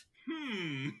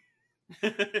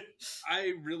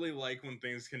 I really like when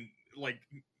things can, like,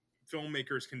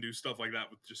 filmmakers can do stuff like that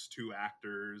with just two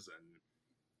actors. And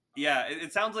yeah,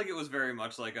 it sounds like it was very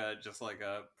much like a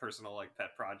personal like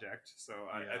pet project. So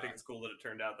I think it's cool that it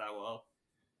turned out that well.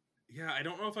 Yeah, I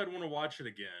don't know if I'd want to watch it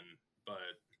again, but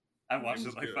I've watched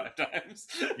it like good. 5 times.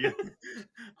 Yeah,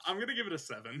 I'm gonna give it a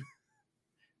 7.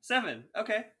 7,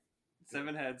 okay,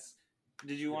 7 heads.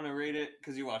 Did you want to rate it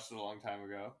because you watched it a long time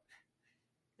ago?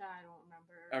 I don't remember.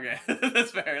 Okay,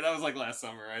 that's fair. That was like last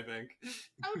summer, I think.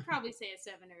 I would probably say a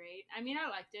 7 or 8. I mean, I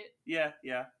liked it. Yeah.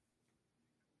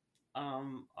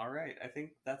 All right. I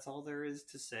think that's all there is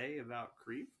to say about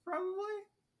Creep, probably.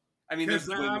 I mean, there's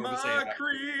way more to say about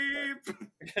Creep.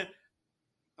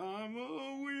 I'm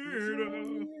a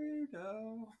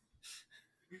weirdo.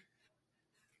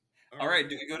 All right.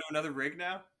 Do we go to another break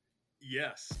now?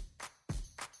 Yes.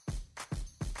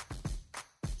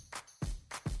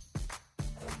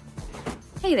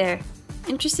 Hey there,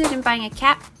 interested in buying a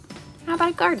cat? How about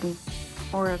a garden?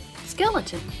 Or a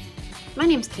skeleton? My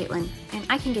name's Caitlin, and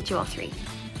I can get you all 3.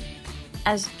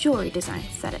 As jewelry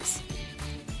designs, that is.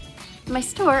 My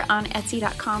store on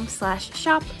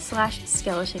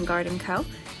etsy.com/shop/skeleton garden co.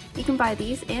 You can buy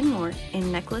these and more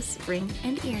in necklace, ring,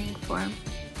 and earring form.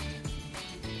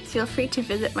 Feel free to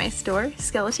visit my store,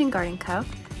 Skeleton Garden Co.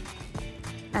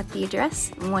 At the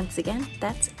address, once again,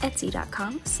 that's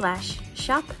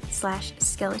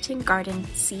etsy.com/shop/skeleton garden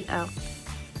co.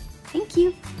 Thank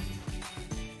you.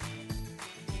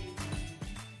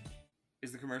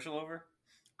 Is the commercial over?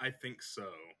 I think so.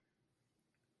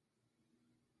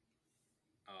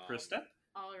 Krista?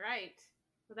 All right.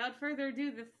 Without further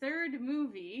ado, the third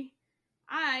movie,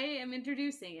 I am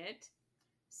introducing it.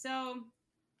 So,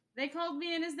 they called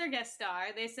me in as their guest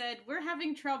star. They said, we're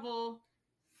having trouble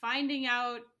finding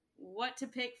out what to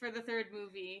pick for the third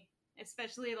movie,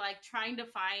 especially like trying to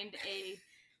find a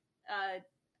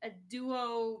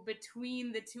duo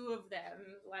between the two of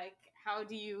them. Like, how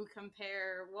do you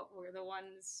compare what were the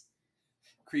ones?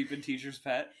 Creep and Teacher's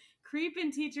Pet? Creep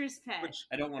and Teacher's Pet. Which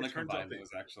I don't want to it turns combine out they-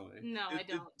 those, actually. No, I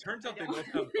don't. It turns out I they don't. both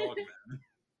have dogmen.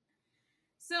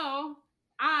 So,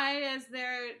 I, as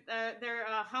their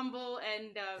humble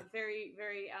and very,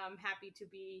 very happy to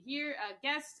be here,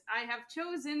 guest, I have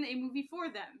chosen a movie for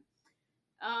them.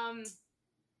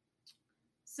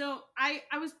 So I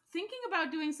was thinking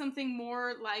about doing something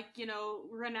more like, you know,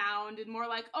 renowned and more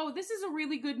like, oh, this is a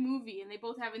really good movie and they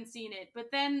both haven't seen it. But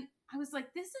then I was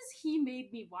like, this is He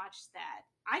Made Me Watch That.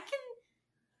 I can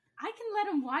let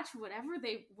them watch whatever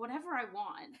I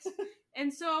want.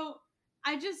 And so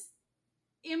I just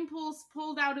impulse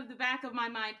pulled out of the back of my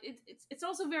mind. It's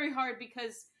also very hard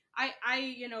because I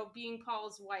you know, being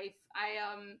Paul's wife,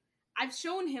 I've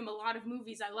shown him a lot of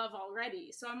movies I love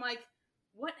already. So I'm like,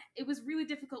 it was really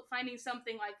difficult finding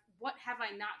something like, what have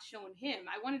I not shown him?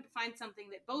 I wanted to find something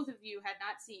that both of you had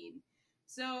not seen.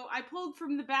 So I pulled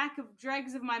from the back of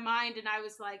dregs of my mind and I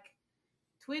was like,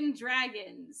 Twin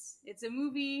Dragons. It's a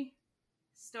movie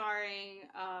starring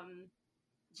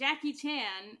Jackie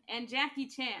Chan and Jackie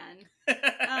Chan.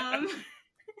 And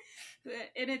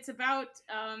it's about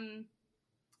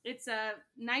it's a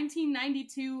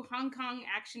 1992 Hong Kong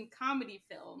action comedy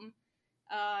film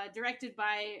directed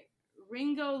by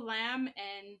Ringo Lam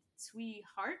and Tsui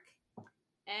Hark.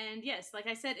 And yes, like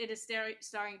I said, it is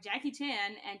starring Jackie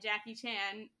Chan and Jackie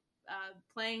Chan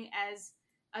playing as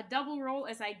a double role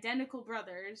as identical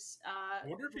brothers. I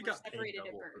wonder if he got paid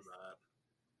double for that.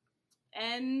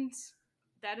 And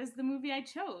that is the movie I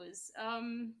chose.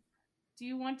 Do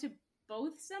you want to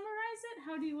both summarize it?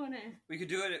 How do you want to? We could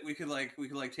do it. We could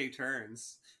take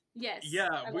turns. Yes. Yeah,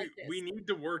 I we need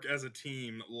to work as a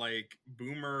team, like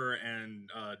Boomer and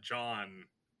John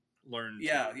learned.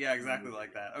 Yeah, exactly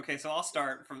like that. Okay, so I'll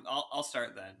start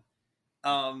then.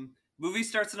 Movie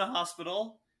starts in a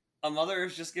hospital. A mother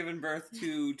has just given birth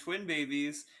to twin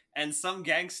babies, and some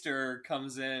gangster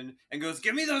comes in and goes,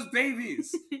 "Give me those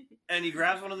babies!" And he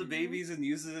grabs one of the babies and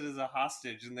uses it as a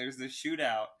hostage. And there's this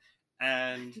shootout,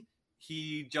 and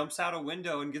he jumps out a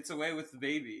window and gets away with the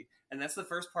baby. And that's the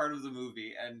first part of the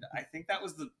movie. And I think that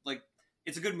was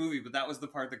it's a good movie, but that was the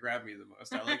part that grabbed me the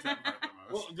most. I like that part the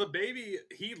most. Well, the baby,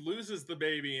 he loses the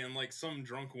baby, and like some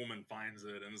drunk woman finds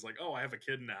it and is like, "Oh, I have a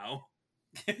kid now."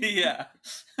 Yeah.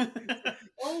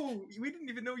 Oh, we didn't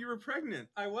even know you were pregnant.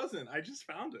 I wasn't. I just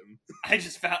found him. I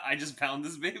just found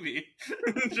this baby.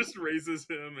 Just raises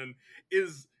him and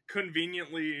is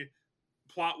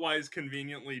plot-wise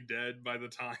conveniently dead by the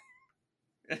time.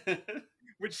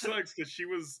 Which sucks because she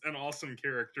was an awesome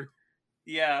character.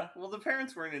 Yeah, well, the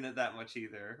parents weren't in it that much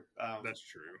either. That's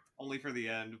true. Only for the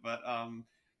end, but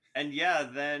and yeah,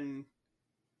 then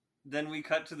we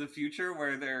cut to the future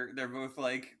where they're both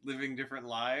like living different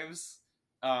lives.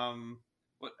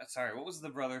 What was the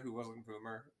brother who wasn't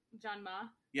Boomer? John Ma.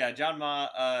 Yeah, John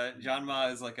Ma. John Ma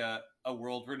is like a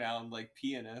world-renowned like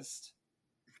pianist,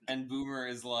 and Boomer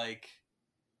is like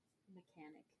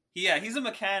Mechanic. Yeah, he's a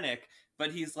mechanic,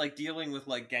 but he's like dealing with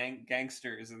like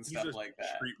gangsters and stuff like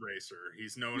that. Street racer.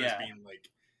 He's known as being like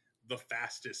the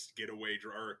fastest getaway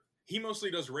driver. He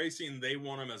mostly does racing. They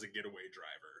want him as a getaway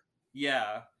driver.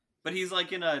 Yeah, but he's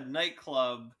like in a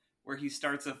nightclub where he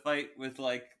starts a fight with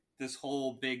like this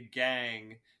whole big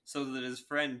gang so that his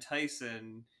friend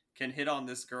Tyson can hit on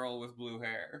this girl with blue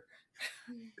hair.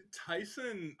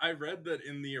 Tyson, I read that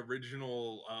in the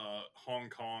original Hong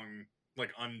Kong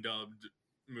like undubbed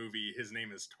movie, his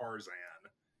name is Tarzan.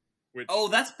 Which,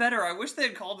 that's better. I wish they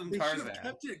had called him Tarzan. They should have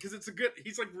kept it because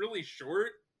he's like really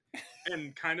short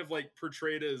and kind of like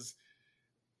portrayed as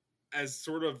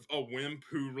sort of a wimp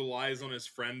who relies on his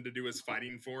friend to do his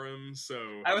fighting for him.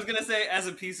 So I was gonna say as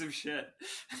a piece of shit.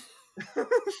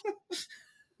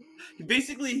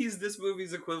 Basically, he's this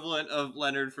movie's equivalent of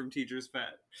Leonard from Teacher's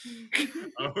Pet.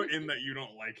 Oh, in that you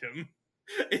don't like him.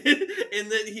 In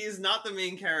that he's not the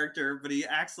main character, but he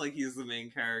acts like he's the main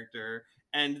character,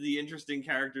 and the interesting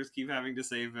characters keep having to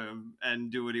save him and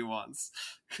do what he wants.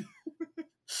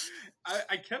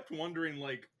 I kept wondering,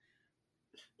 like,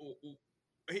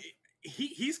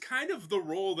 he's kind of the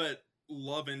role that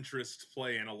love interests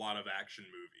play in a lot of action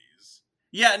movies.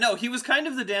 Yeah, no, he was kind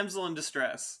of the damsel in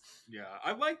distress. Yeah,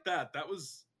 I like that. That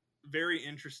was very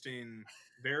interesting,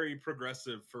 very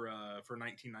progressive for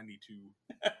 1992.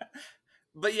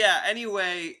 But yeah,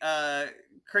 anyway,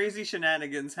 crazy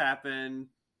shenanigans happen.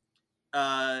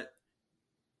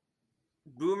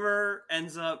 Boomer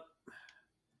ends up...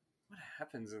 What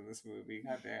happens in this movie?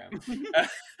 Goddamn.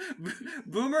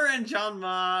 Boomer and John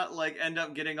Ma like end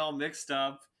up getting all mixed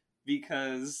up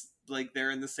because like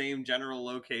they're in the same general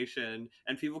location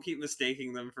and people keep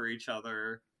mistaking them for each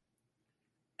other.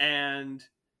 And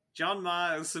John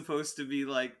Ma is supposed to be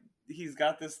like, he's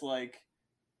got this nurse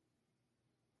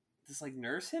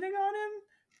hitting on him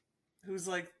who's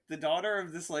like the daughter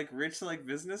of this like rich like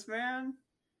businessman.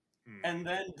 And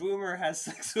then Boomer has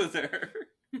sex with her.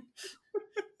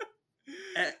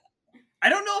 And I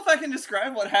don't know if I can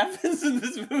describe what happens in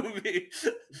this movie.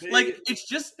 Like, it's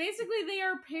just... Basically, they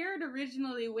are paired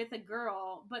originally with a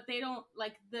girl, but they don't,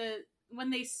 like,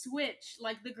 when they switch,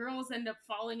 like, the girls end up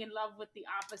falling in love with the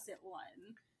opposite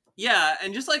one. Yeah,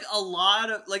 and just, like, a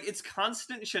lot of, like, it's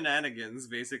constant shenanigans,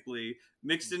 basically,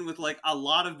 mixed in with, like, a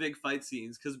lot of big fight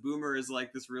scenes, because Boomer is,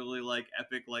 like, this really, like,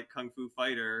 epic, like, kung fu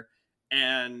fighter,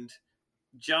 and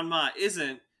John Ma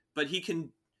isn't, but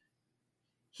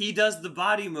he does the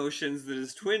body motions that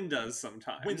his twin does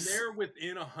sometimes. When they're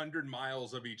within 100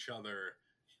 miles of each other,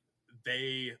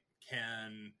 they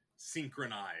can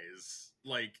synchronize.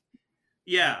 Like,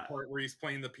 yeah, the part where he's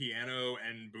playing the piano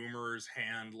and Boomer's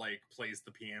hand like plays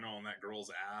the piano on that girl's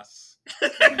ass.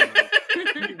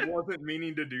 He wasn't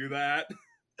meaning to do that.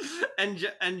 And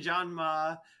John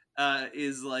Ma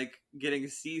is like getting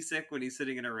seasick when he's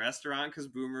sitting in a restaurant because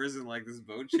Boomer is in like this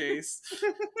boat chase.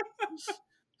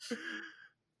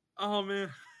 Oh man,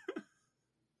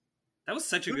 that was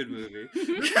such a good movie.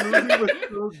 This movie was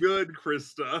so good,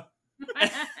 Krista.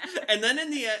 And then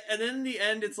in the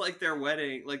end, it's like their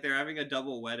wedding, like they're having a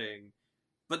double wedding,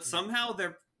 but somehow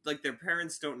their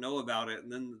parents don't know about it,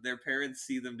 and then their parents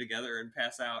see them together and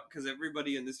pass out because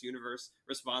everybody in this universe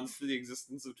responds to the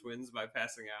existence of twins by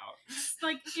passing out.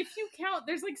 Like, if you count,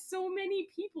 there's like so many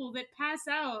people that pass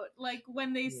out like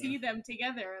when they see them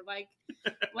together. Like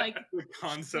the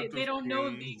concept they don't twins. know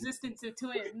of the existence of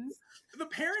twins. The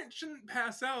parents shouldn't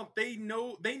pass out. They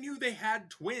knew they had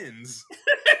twins.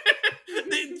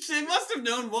 They must have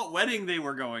known what wedding they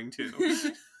were going to.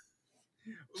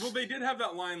 Well, they did have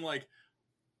that line like,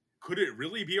 could it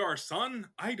really be our son?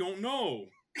 I don't know.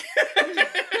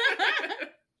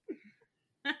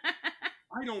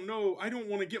 I don't know. I don't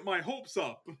want to get my hopes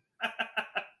up.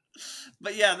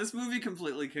 But yeah, this movie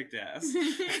completely kicked ass.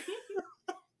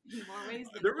 More ways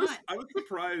than one. I was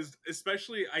surprised,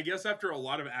 especially I guess after a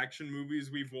lot of action movies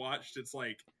we've watched, it's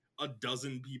like a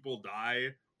dozen people die.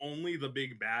 Only the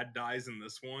big bad dies in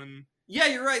this one. Yeah,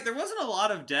 you're right. There wasn't a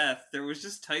lot of death. There was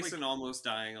just Tyson almost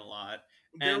dying a lot,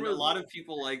 and a lot of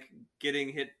people like getting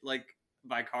hit like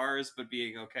by cars but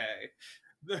being okay.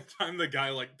 The time the guy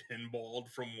like pinballed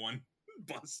from one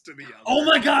bus to the other. Oh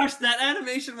my gosh, that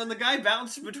animation when the guy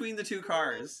bounced between the two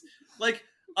cars. Like,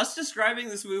 us describing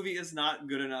this movie is not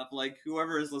good enough. Like,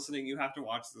 whoever is listening, you have to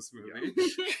watch this movie.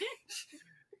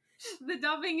 The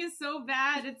dubbing is so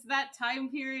bad. It's that time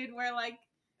period where like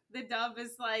the dub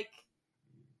is like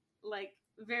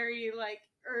very like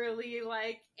early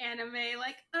like anime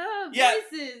like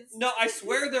voices. No, I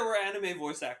swear there were anime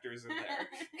voice actors in there.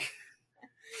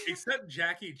 Except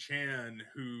Jackie Chan,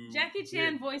 who Jackie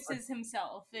Chan voices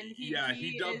himself, and he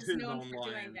dubbed is his known own for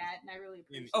doing lines. that, and I really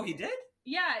appreciate it. Oh, he did?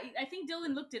 Yeah, I think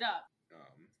Dylan looked it up.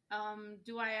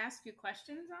 Do I ask you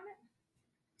questions on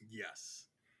it? Yes.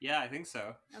 Yeah, I think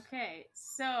so. Okay,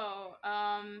 so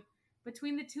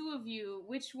between the two of you,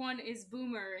 which one is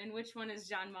Boomer and which one is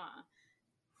Jean Ma?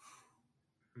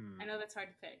 I know that's hard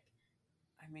to pick.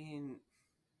 I mean,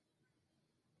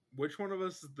 which one of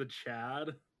us is the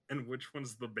Chad and which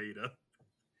one's the Beta?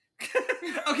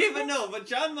 okay, but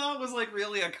John Ma was like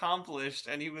really accomplished,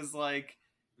 and he was like,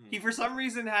 he for some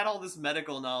reason had all this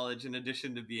medical knowledge in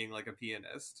addition to being like a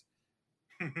pianist.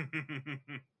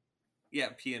 Yeah,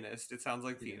 pianist. It sounds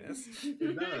like penis.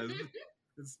 It does.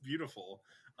 It's beautiful.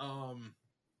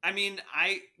 I mean,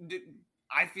 I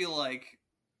feel like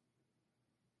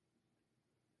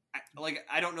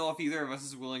I don't know if either of us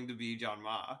is willing to be John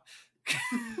Ma.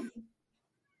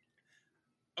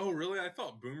 Oh, really? I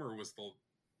thought Boomer was the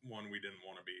one we didn't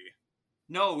want to be.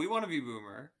 No, we want to be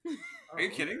Boomer. Are you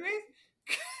kidding me?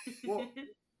 Well,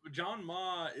 John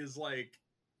Ma is like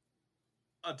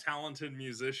a talented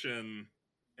musician,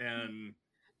 and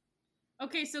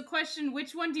okay, so question,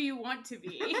 which one do you want to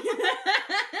be?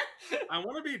 I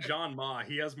want to be John Ma.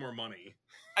 He has more money.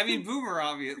 I mean, Boomer,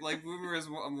 Boomer is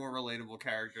a more relatable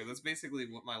character. That's basically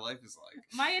what my life is like.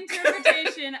 My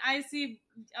interpretation, I see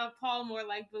Paul more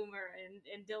like Boomer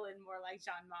and Dylan more like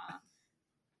Jean Ma.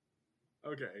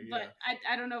 Okay, yeah. But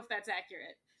I don't know if that's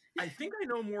accurate. I think I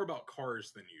know more about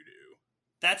cars than you do.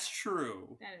 That's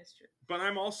true. That is true. But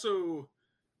I'm also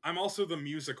the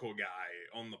musical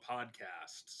guy on the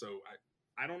podcast, so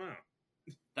I don't know.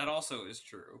 That also is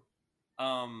true.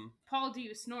 Paul, do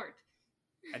you snort?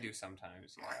 I do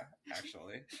sometimes, yeah,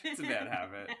 actually. It's a bad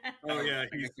habit. Oh, yeah.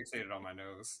 I get fixated on my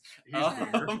nose.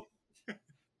 He's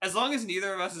As long as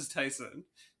neither of us is Tyson.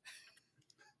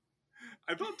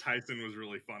 I thought Tyson was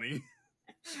really funny.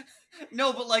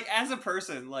 No, but like as a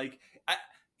person, like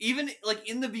even like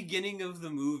in the beginning of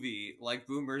the movie, like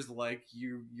Boomer's like,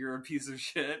 you're a piece of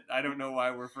shit. I don't know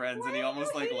why we're friends, Why and he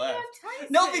almost like hating left. on Tyson?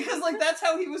 No, because like that's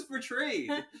how he was portrayed.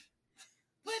 But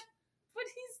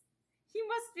he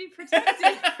must be protected.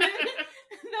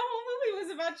 The whole movie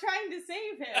was about trying to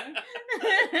save him.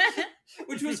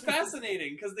 Which was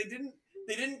fascinating because they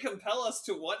didn't compel us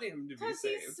to want him to be Because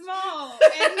saved. he's small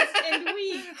and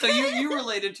weak. So you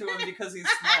related to him because he's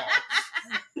small.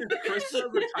 Krista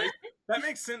the Tyson. That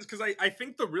makes sense because I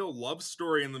think the real love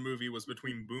story in the movie was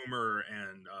between Boomer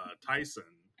and Tyson.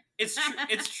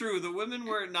 It's true. The women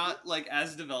were not like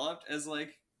as developed as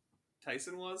like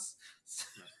Tyson was.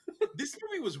 This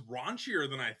movie was raunchier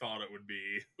than I thought it would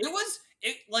be.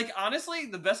 It like honestly,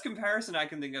 the best comparison I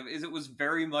can think of is it was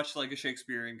very much like a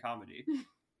Shakespearean comedy.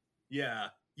 Yeah.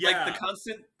 Like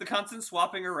the constant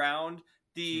swapping around,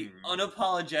 the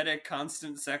unapologetic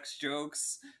constant sex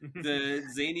jokes, the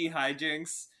zany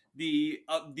hijinks, the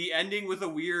ending with a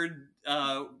weird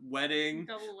wedding.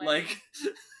 Double wedding. Like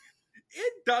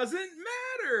it doesn't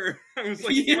matter. I was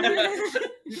like, Yeah.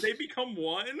 Did they become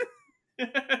one?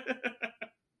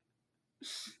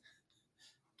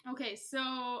 Okay,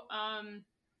 so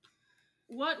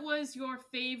what was your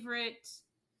favorite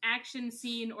action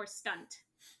scene or stunt?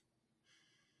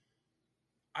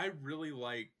 I really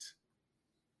liked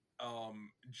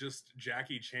just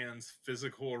Jackie Chan's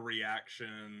physical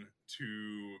reaction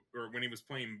to, or when he was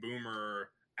playing Boomer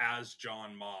as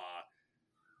John Ma,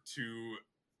 to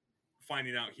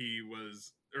finding out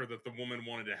that the woman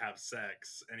wanted to have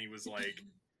sex, and he was like,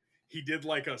 he did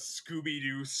like a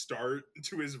Scooby-Doo start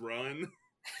to his run.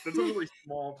 That's a really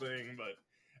small thing,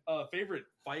 but favorite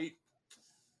fight.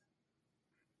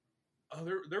 Oh,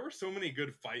 there were so many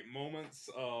good fight moments.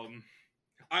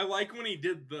 I like when he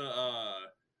did the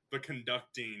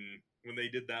conducting, when they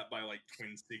did that by like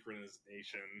twin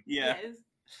synchronization. Yeah. Yes.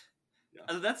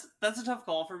 Yeah. That's a tough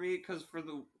call for me because for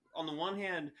the on the one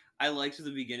hand, I liked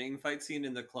the beginning fight scene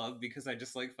in the club because I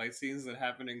just like fight scenes that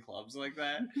happen in clubs like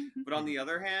that. But on the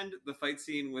other hand, the fight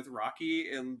scene with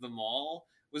Rocky in the mall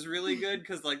was really good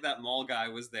because like that mall guy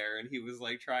was there and he was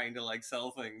like trying to like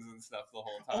sell things and stuff the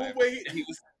whole time. Oh wait, And he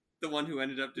was the one who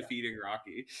ended up defeating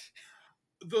Rocky.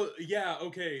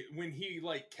 Okay, when he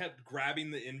like kept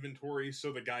grabbing the inventory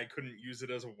so the guy couldn't use it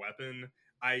as a weapon,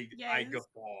 I Yes.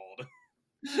 guffawed.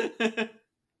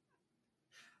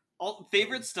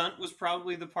 Favorite stunt was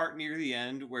probably the part near the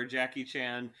end where Jackie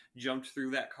Chan jumped through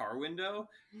that car window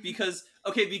because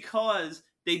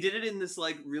they did it in this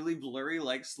like really blurry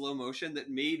like slow motion that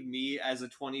made me as a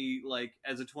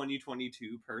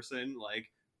 2022 person like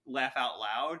laugh out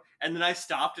loud, and then I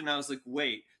stopped and I was like,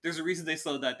 wait, there's a reason they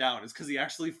slowed that down. It's because he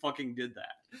actually fucking did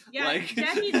that. Yeah, Like...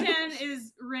 Jackie Chan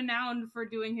is renowned for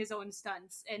doing his own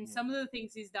stunts, and some of the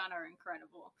things he's done are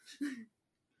incredible.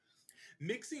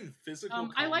 Mixing physical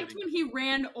comedy. I liked when he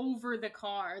ran over the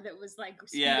car that was like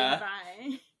speeding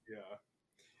by. Yeah.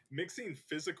 Mixing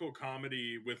physical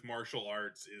comedy with martial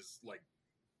arts is like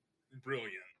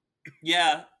brilliant.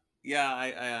 Yeah,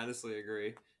 I honestly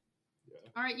agree.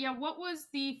 Yeah. All right, yeah, what was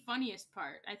the funniest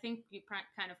part? I think you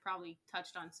kind of probably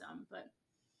touched on some, but...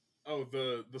 Oh,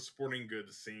 the sporting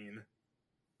goods scene.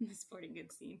 The sporting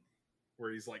goods scene.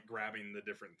 Where he's like grabbing the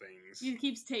different things. He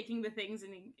keeps taking the things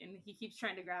and he keeps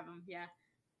trying to grab them, yeah.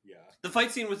 Yeah. The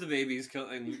fight scene with the babies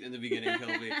in the beginning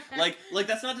killed me. Like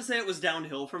that's not to say it was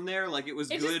downhill from there. Like it was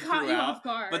good just caught throughout. You off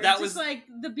guard. But that it's was just like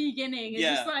the beginning. It's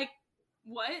just like,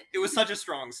 what? It was such a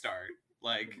strong start.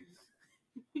 Like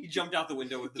he jumped out the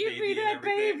window with the give baby me that and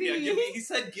everything. baby. Yeah, he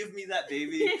said, "Give me that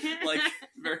baby," like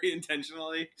very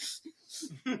intentionally.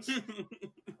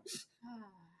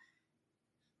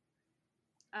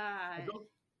 I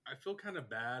feel kind of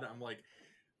bad. I'm like,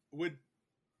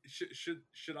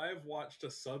 should I have watched a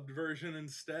subbed version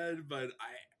instead? But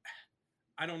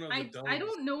I don't know. I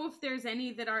don't know if there's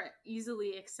any that are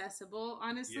easily accessible.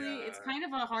 Honestly, it's kind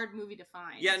of a hard movie to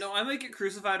find. Yeah, no, I might get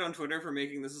crucified on Twitter for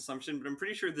making this assumption, but I'm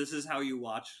pretty sure this is how you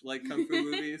watch like kung fu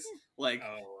movies. Like,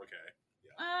 oh, okay,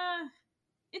 yeah.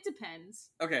 It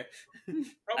depends. Okay,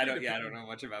 I don't know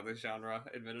much about this genre,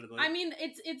 admittedly. I mean,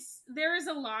 there is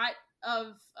a lot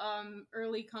of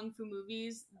early kung fu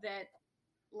movies that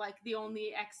like the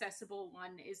only accessible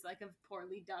one is like a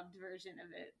poorly dubbed version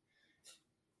of it.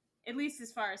 At least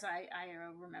as far as I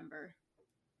remember.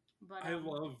 But I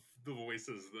love the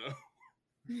voices though.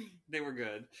 They were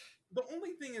good. The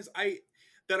only thing is I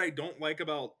don't like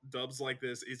about dubs like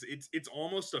this is it's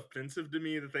almost offensive to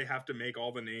me that they have to make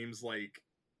all the names like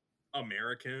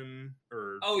American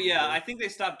or I think they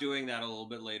stopped doing that a little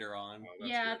bit later on. Oh,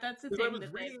 that's the thing.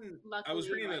 I was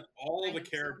reading that all the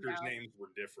characters' names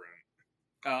were different.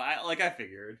 Oh, I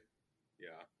figured.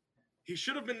 Yeah, he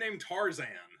should have been named Tarzan.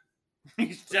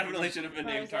 He definitely should have been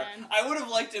named Tarzan. I would have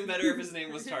liked him better if his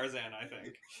name was Tarzan, I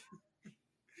think.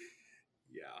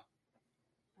 Yeah.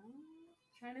 I'm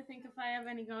trying to think if I have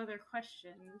any other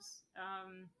questions.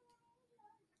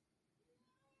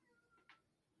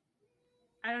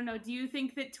 I don't know. Do you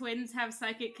think that twins have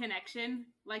psychic connection?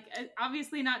 Like,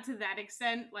 obviously not to that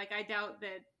extent. Like, I doubt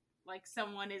that, like,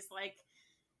 someone is, like,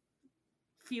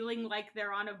 feeling like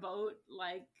they're on a boat,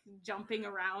 like, jumping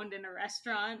around in a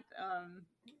restaurant.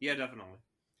 Yeah, definitely.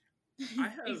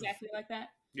 Exactly like that?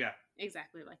 Yeah.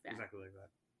 Exactly like that. Exactly like that.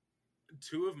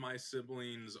 Two of my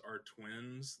siblings are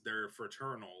twins. They're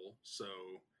fraternal, so,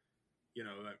 you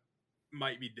know, that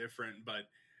might be different, but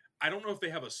I don't know if they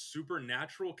have a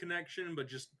supernatural connection, but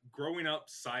just growing up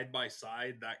side by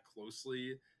side that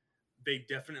closely, they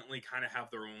definitely kind of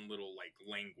have their own little, like,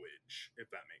 language,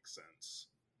 if that makes sense.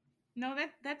 No,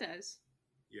 that does.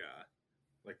 Yeah.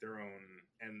 Like their own,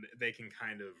 and they can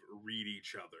kind of read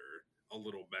each other a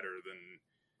little better than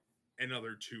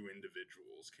another two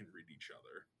individuals can read each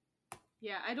other.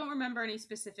 Yeah, I don't remember any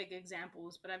specific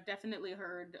examples, but I've definitely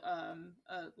heard,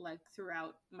 like,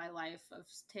 throughout my life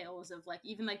of tales of, like,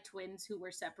 even, like, twins who were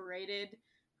separated,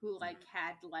 who, like,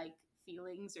 had, like,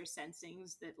 feelings or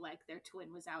sensings that, like, their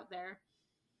twin was out there.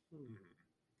 Mm-hmm.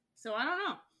 So, I don't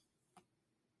know.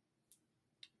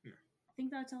 Yeah. I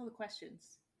think that's all the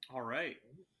questions. All right.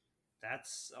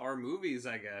 That's our movies,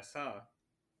 I guess, huh?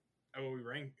 Oh, are we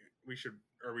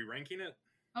ranking it?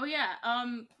 Oh yeah.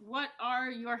 What are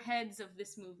your heads of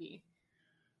this movie?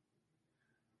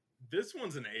 This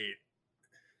one's an 8.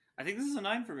 I think this is a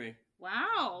 9 for me.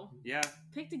 Wow. Yeah.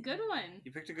 Picked a good one.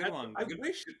 You picked a good one. I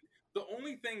wish the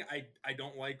only thing I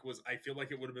don't like was I feel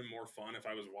like it would have been more fun if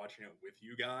I was watching it with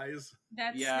you guys.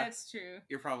 That's true.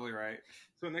 You're probably right.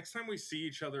 So next time we see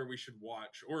each other, we should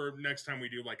watch, or next time we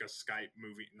do like a Skype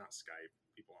movie, not Skype,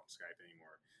 people don't Skype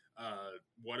anymore.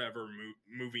 whatever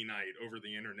movie night over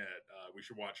the internet, we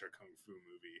should watch a kung fu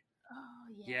movie.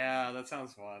 Oh Yeah, that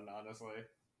sounds fun, honestly.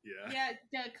 Yeah.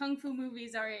 Yeah, the kung fu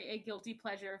movies are a guilty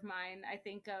pleasure of mine. I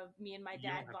think of me and my You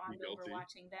don't dad have to be bond over guilty.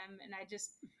 watching them, and I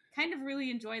just kind of really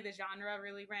enjoy the genre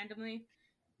really randomly.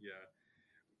 Yeah.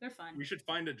 They're fun. We should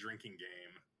find a drinking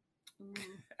game. Ooh.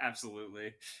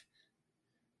 Absolutely.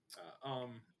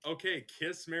 Okay,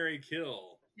 Kiss, Marry,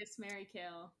 Kill. Kiss, Marry,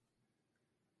 Kill.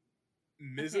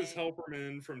 Mrs. Okay.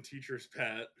 Helperman from Teacher's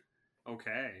Pet.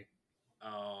 Okay.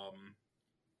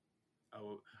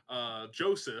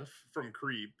 Joseph from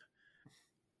Creep.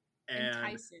 And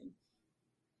Tyson.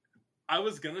 I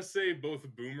was gonna say both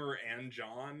Boomer and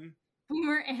John.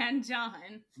 Boomer and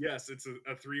John. Yes, it's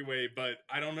a three-way, but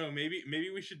I don't know. Maybe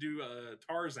we should do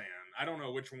Tarzan. I don't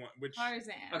know which one. Which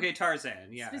Tarzan. Okay, Tarzan.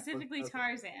 Yeah. Specifically Okay.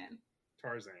 Tarzan.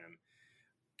 Tarzan.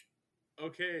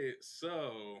 Okay,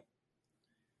 so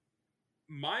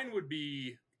mine would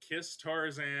be Kiss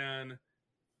Tarzan,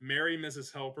 Marry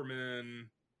Mrs. Helperman,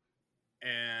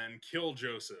 and kill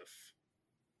Joseph.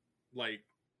 Like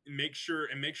make sure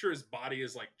his body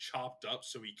is like chopped up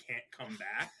so he can't come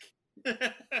back.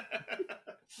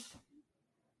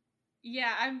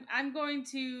 Yeah, I'm going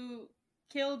to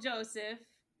kill Joseph.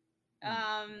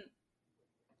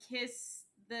 Kiss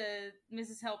the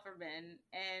Mrs. Helperman,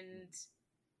 and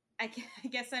I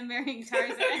guess I'm marrying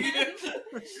Tarzan.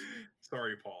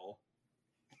 Sorry, Paul.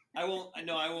 I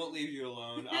won't leave you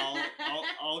alone.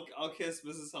 I'll kiss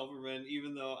Mrs. Helperman,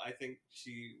 even though I think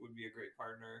she would be a great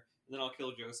partner. And then I'll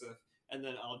kill Joseph, and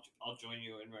then I'll join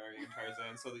you in marrying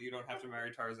Tarzan, so that you don't have to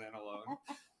marry Tarzan alone.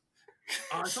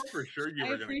 I thought for sure you I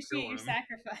were going to appreciate kill your him.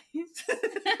 sacrifice.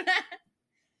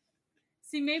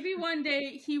 See, maybe one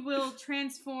day he will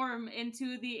transform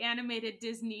into the animated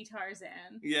Disney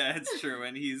Tarzan. Yeah, it's true,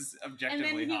 and he's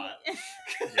objectively hot.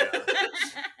 Yeah.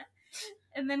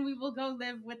 And then we will go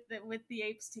live with the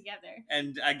apes together.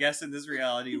 And I guess in this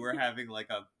reality, we're having like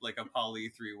a poly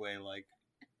three-way like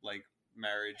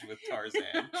marriage with Tarzan.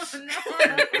 Oh,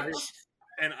 no.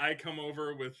 And I come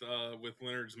over with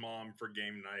Leonard's mom for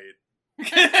game night.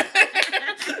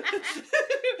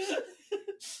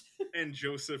 And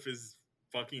Joseph is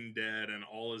fucking dead, and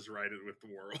all is righted with the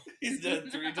world. He's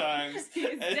dead 3 times.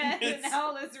 He's dead, and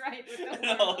all is right with the And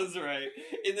world. all is right.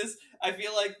 In this, I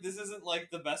feel like this isn't like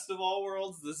the best of all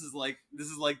worlds. This is like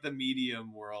the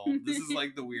medium world. This is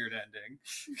like the weird ending.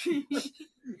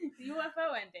 The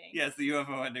UFO ending. Yes, the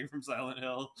UFO ending from Silent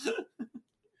Hill.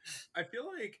 I feel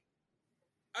like,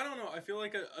 I don't know, I feel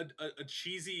like a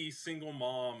cheesy single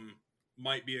mom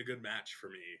might be a good match for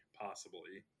me,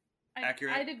 possibly.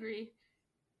 Accurate. I'd agree.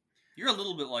 You're a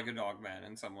little bit like a dog man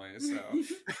in some ways, so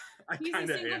I He's a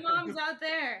kinda single am. moms out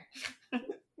there.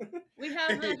 We have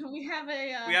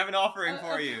an offering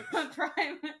for you. A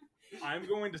prime. I'm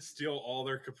going to steal all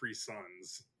their Capri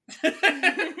Suns.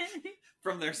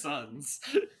 From their sons.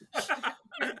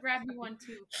 Grab me one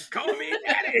too. Call me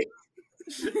daddy!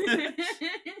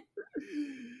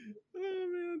 Oh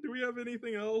man, do we have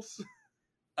anything else?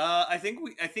 I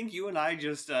think you and I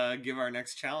just give our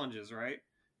next challenges, right?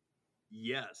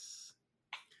 Yes.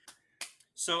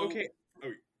 So Okay.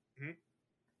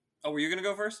 Oh, were you gonna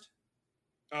go first?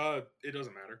 It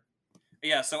doesn't matter.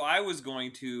 Yeah, so I was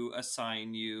going to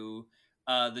assign you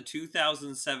the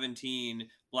 2017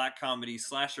 black comedy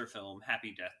slasher film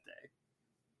Happy Death Day.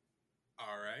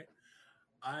 All right.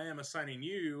 I am assigning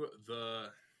you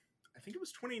I think it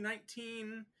was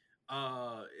 2019.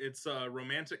 It's a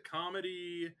romantic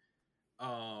comedy,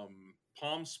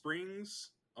 Palm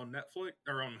Springs on Netflix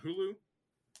or on Hulu.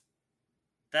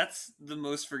 That's the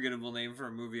most forgettable name for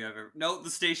a movie I've ever. No, The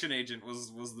Station Agent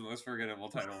was the most forgettable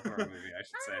title for a movie, I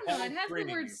should I say. don't know. It has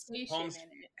the word Springs. station Palm-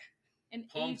 in it. And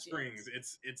Palm agent. Springs.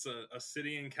 It's a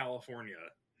city in California.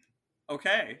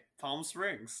 Okay, Palm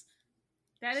Springs.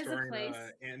 That is a starring, place.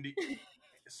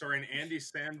 starring Andy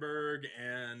Samberg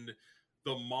and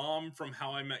the mom from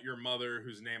How I Met Your Mother,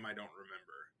 whose name I don't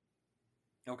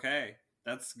remember. Okay,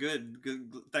 that's good. Good.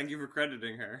 Thank you for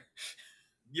crediting her.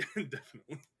 Yeah,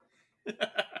 definitely.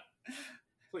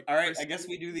 Like, All right, Krista- I guess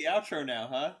we do the outro now,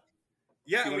 huh?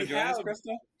 Yeah, You want we to join us, have,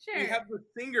 Krista? Sure. we have the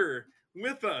singer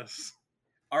with us.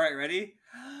 All right, ready?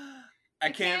 I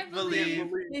can't believe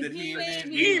that he made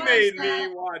He me made watch me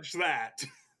that. watch that.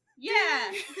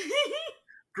 Yeah.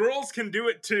 Girls can do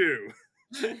it too.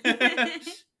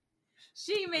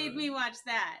 She made me watch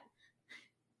that.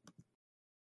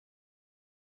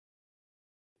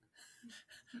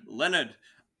 Leonard,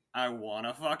 I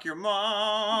wanna fuck your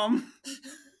mom.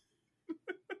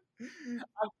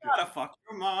 I've gotta fuck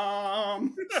your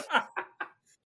mom.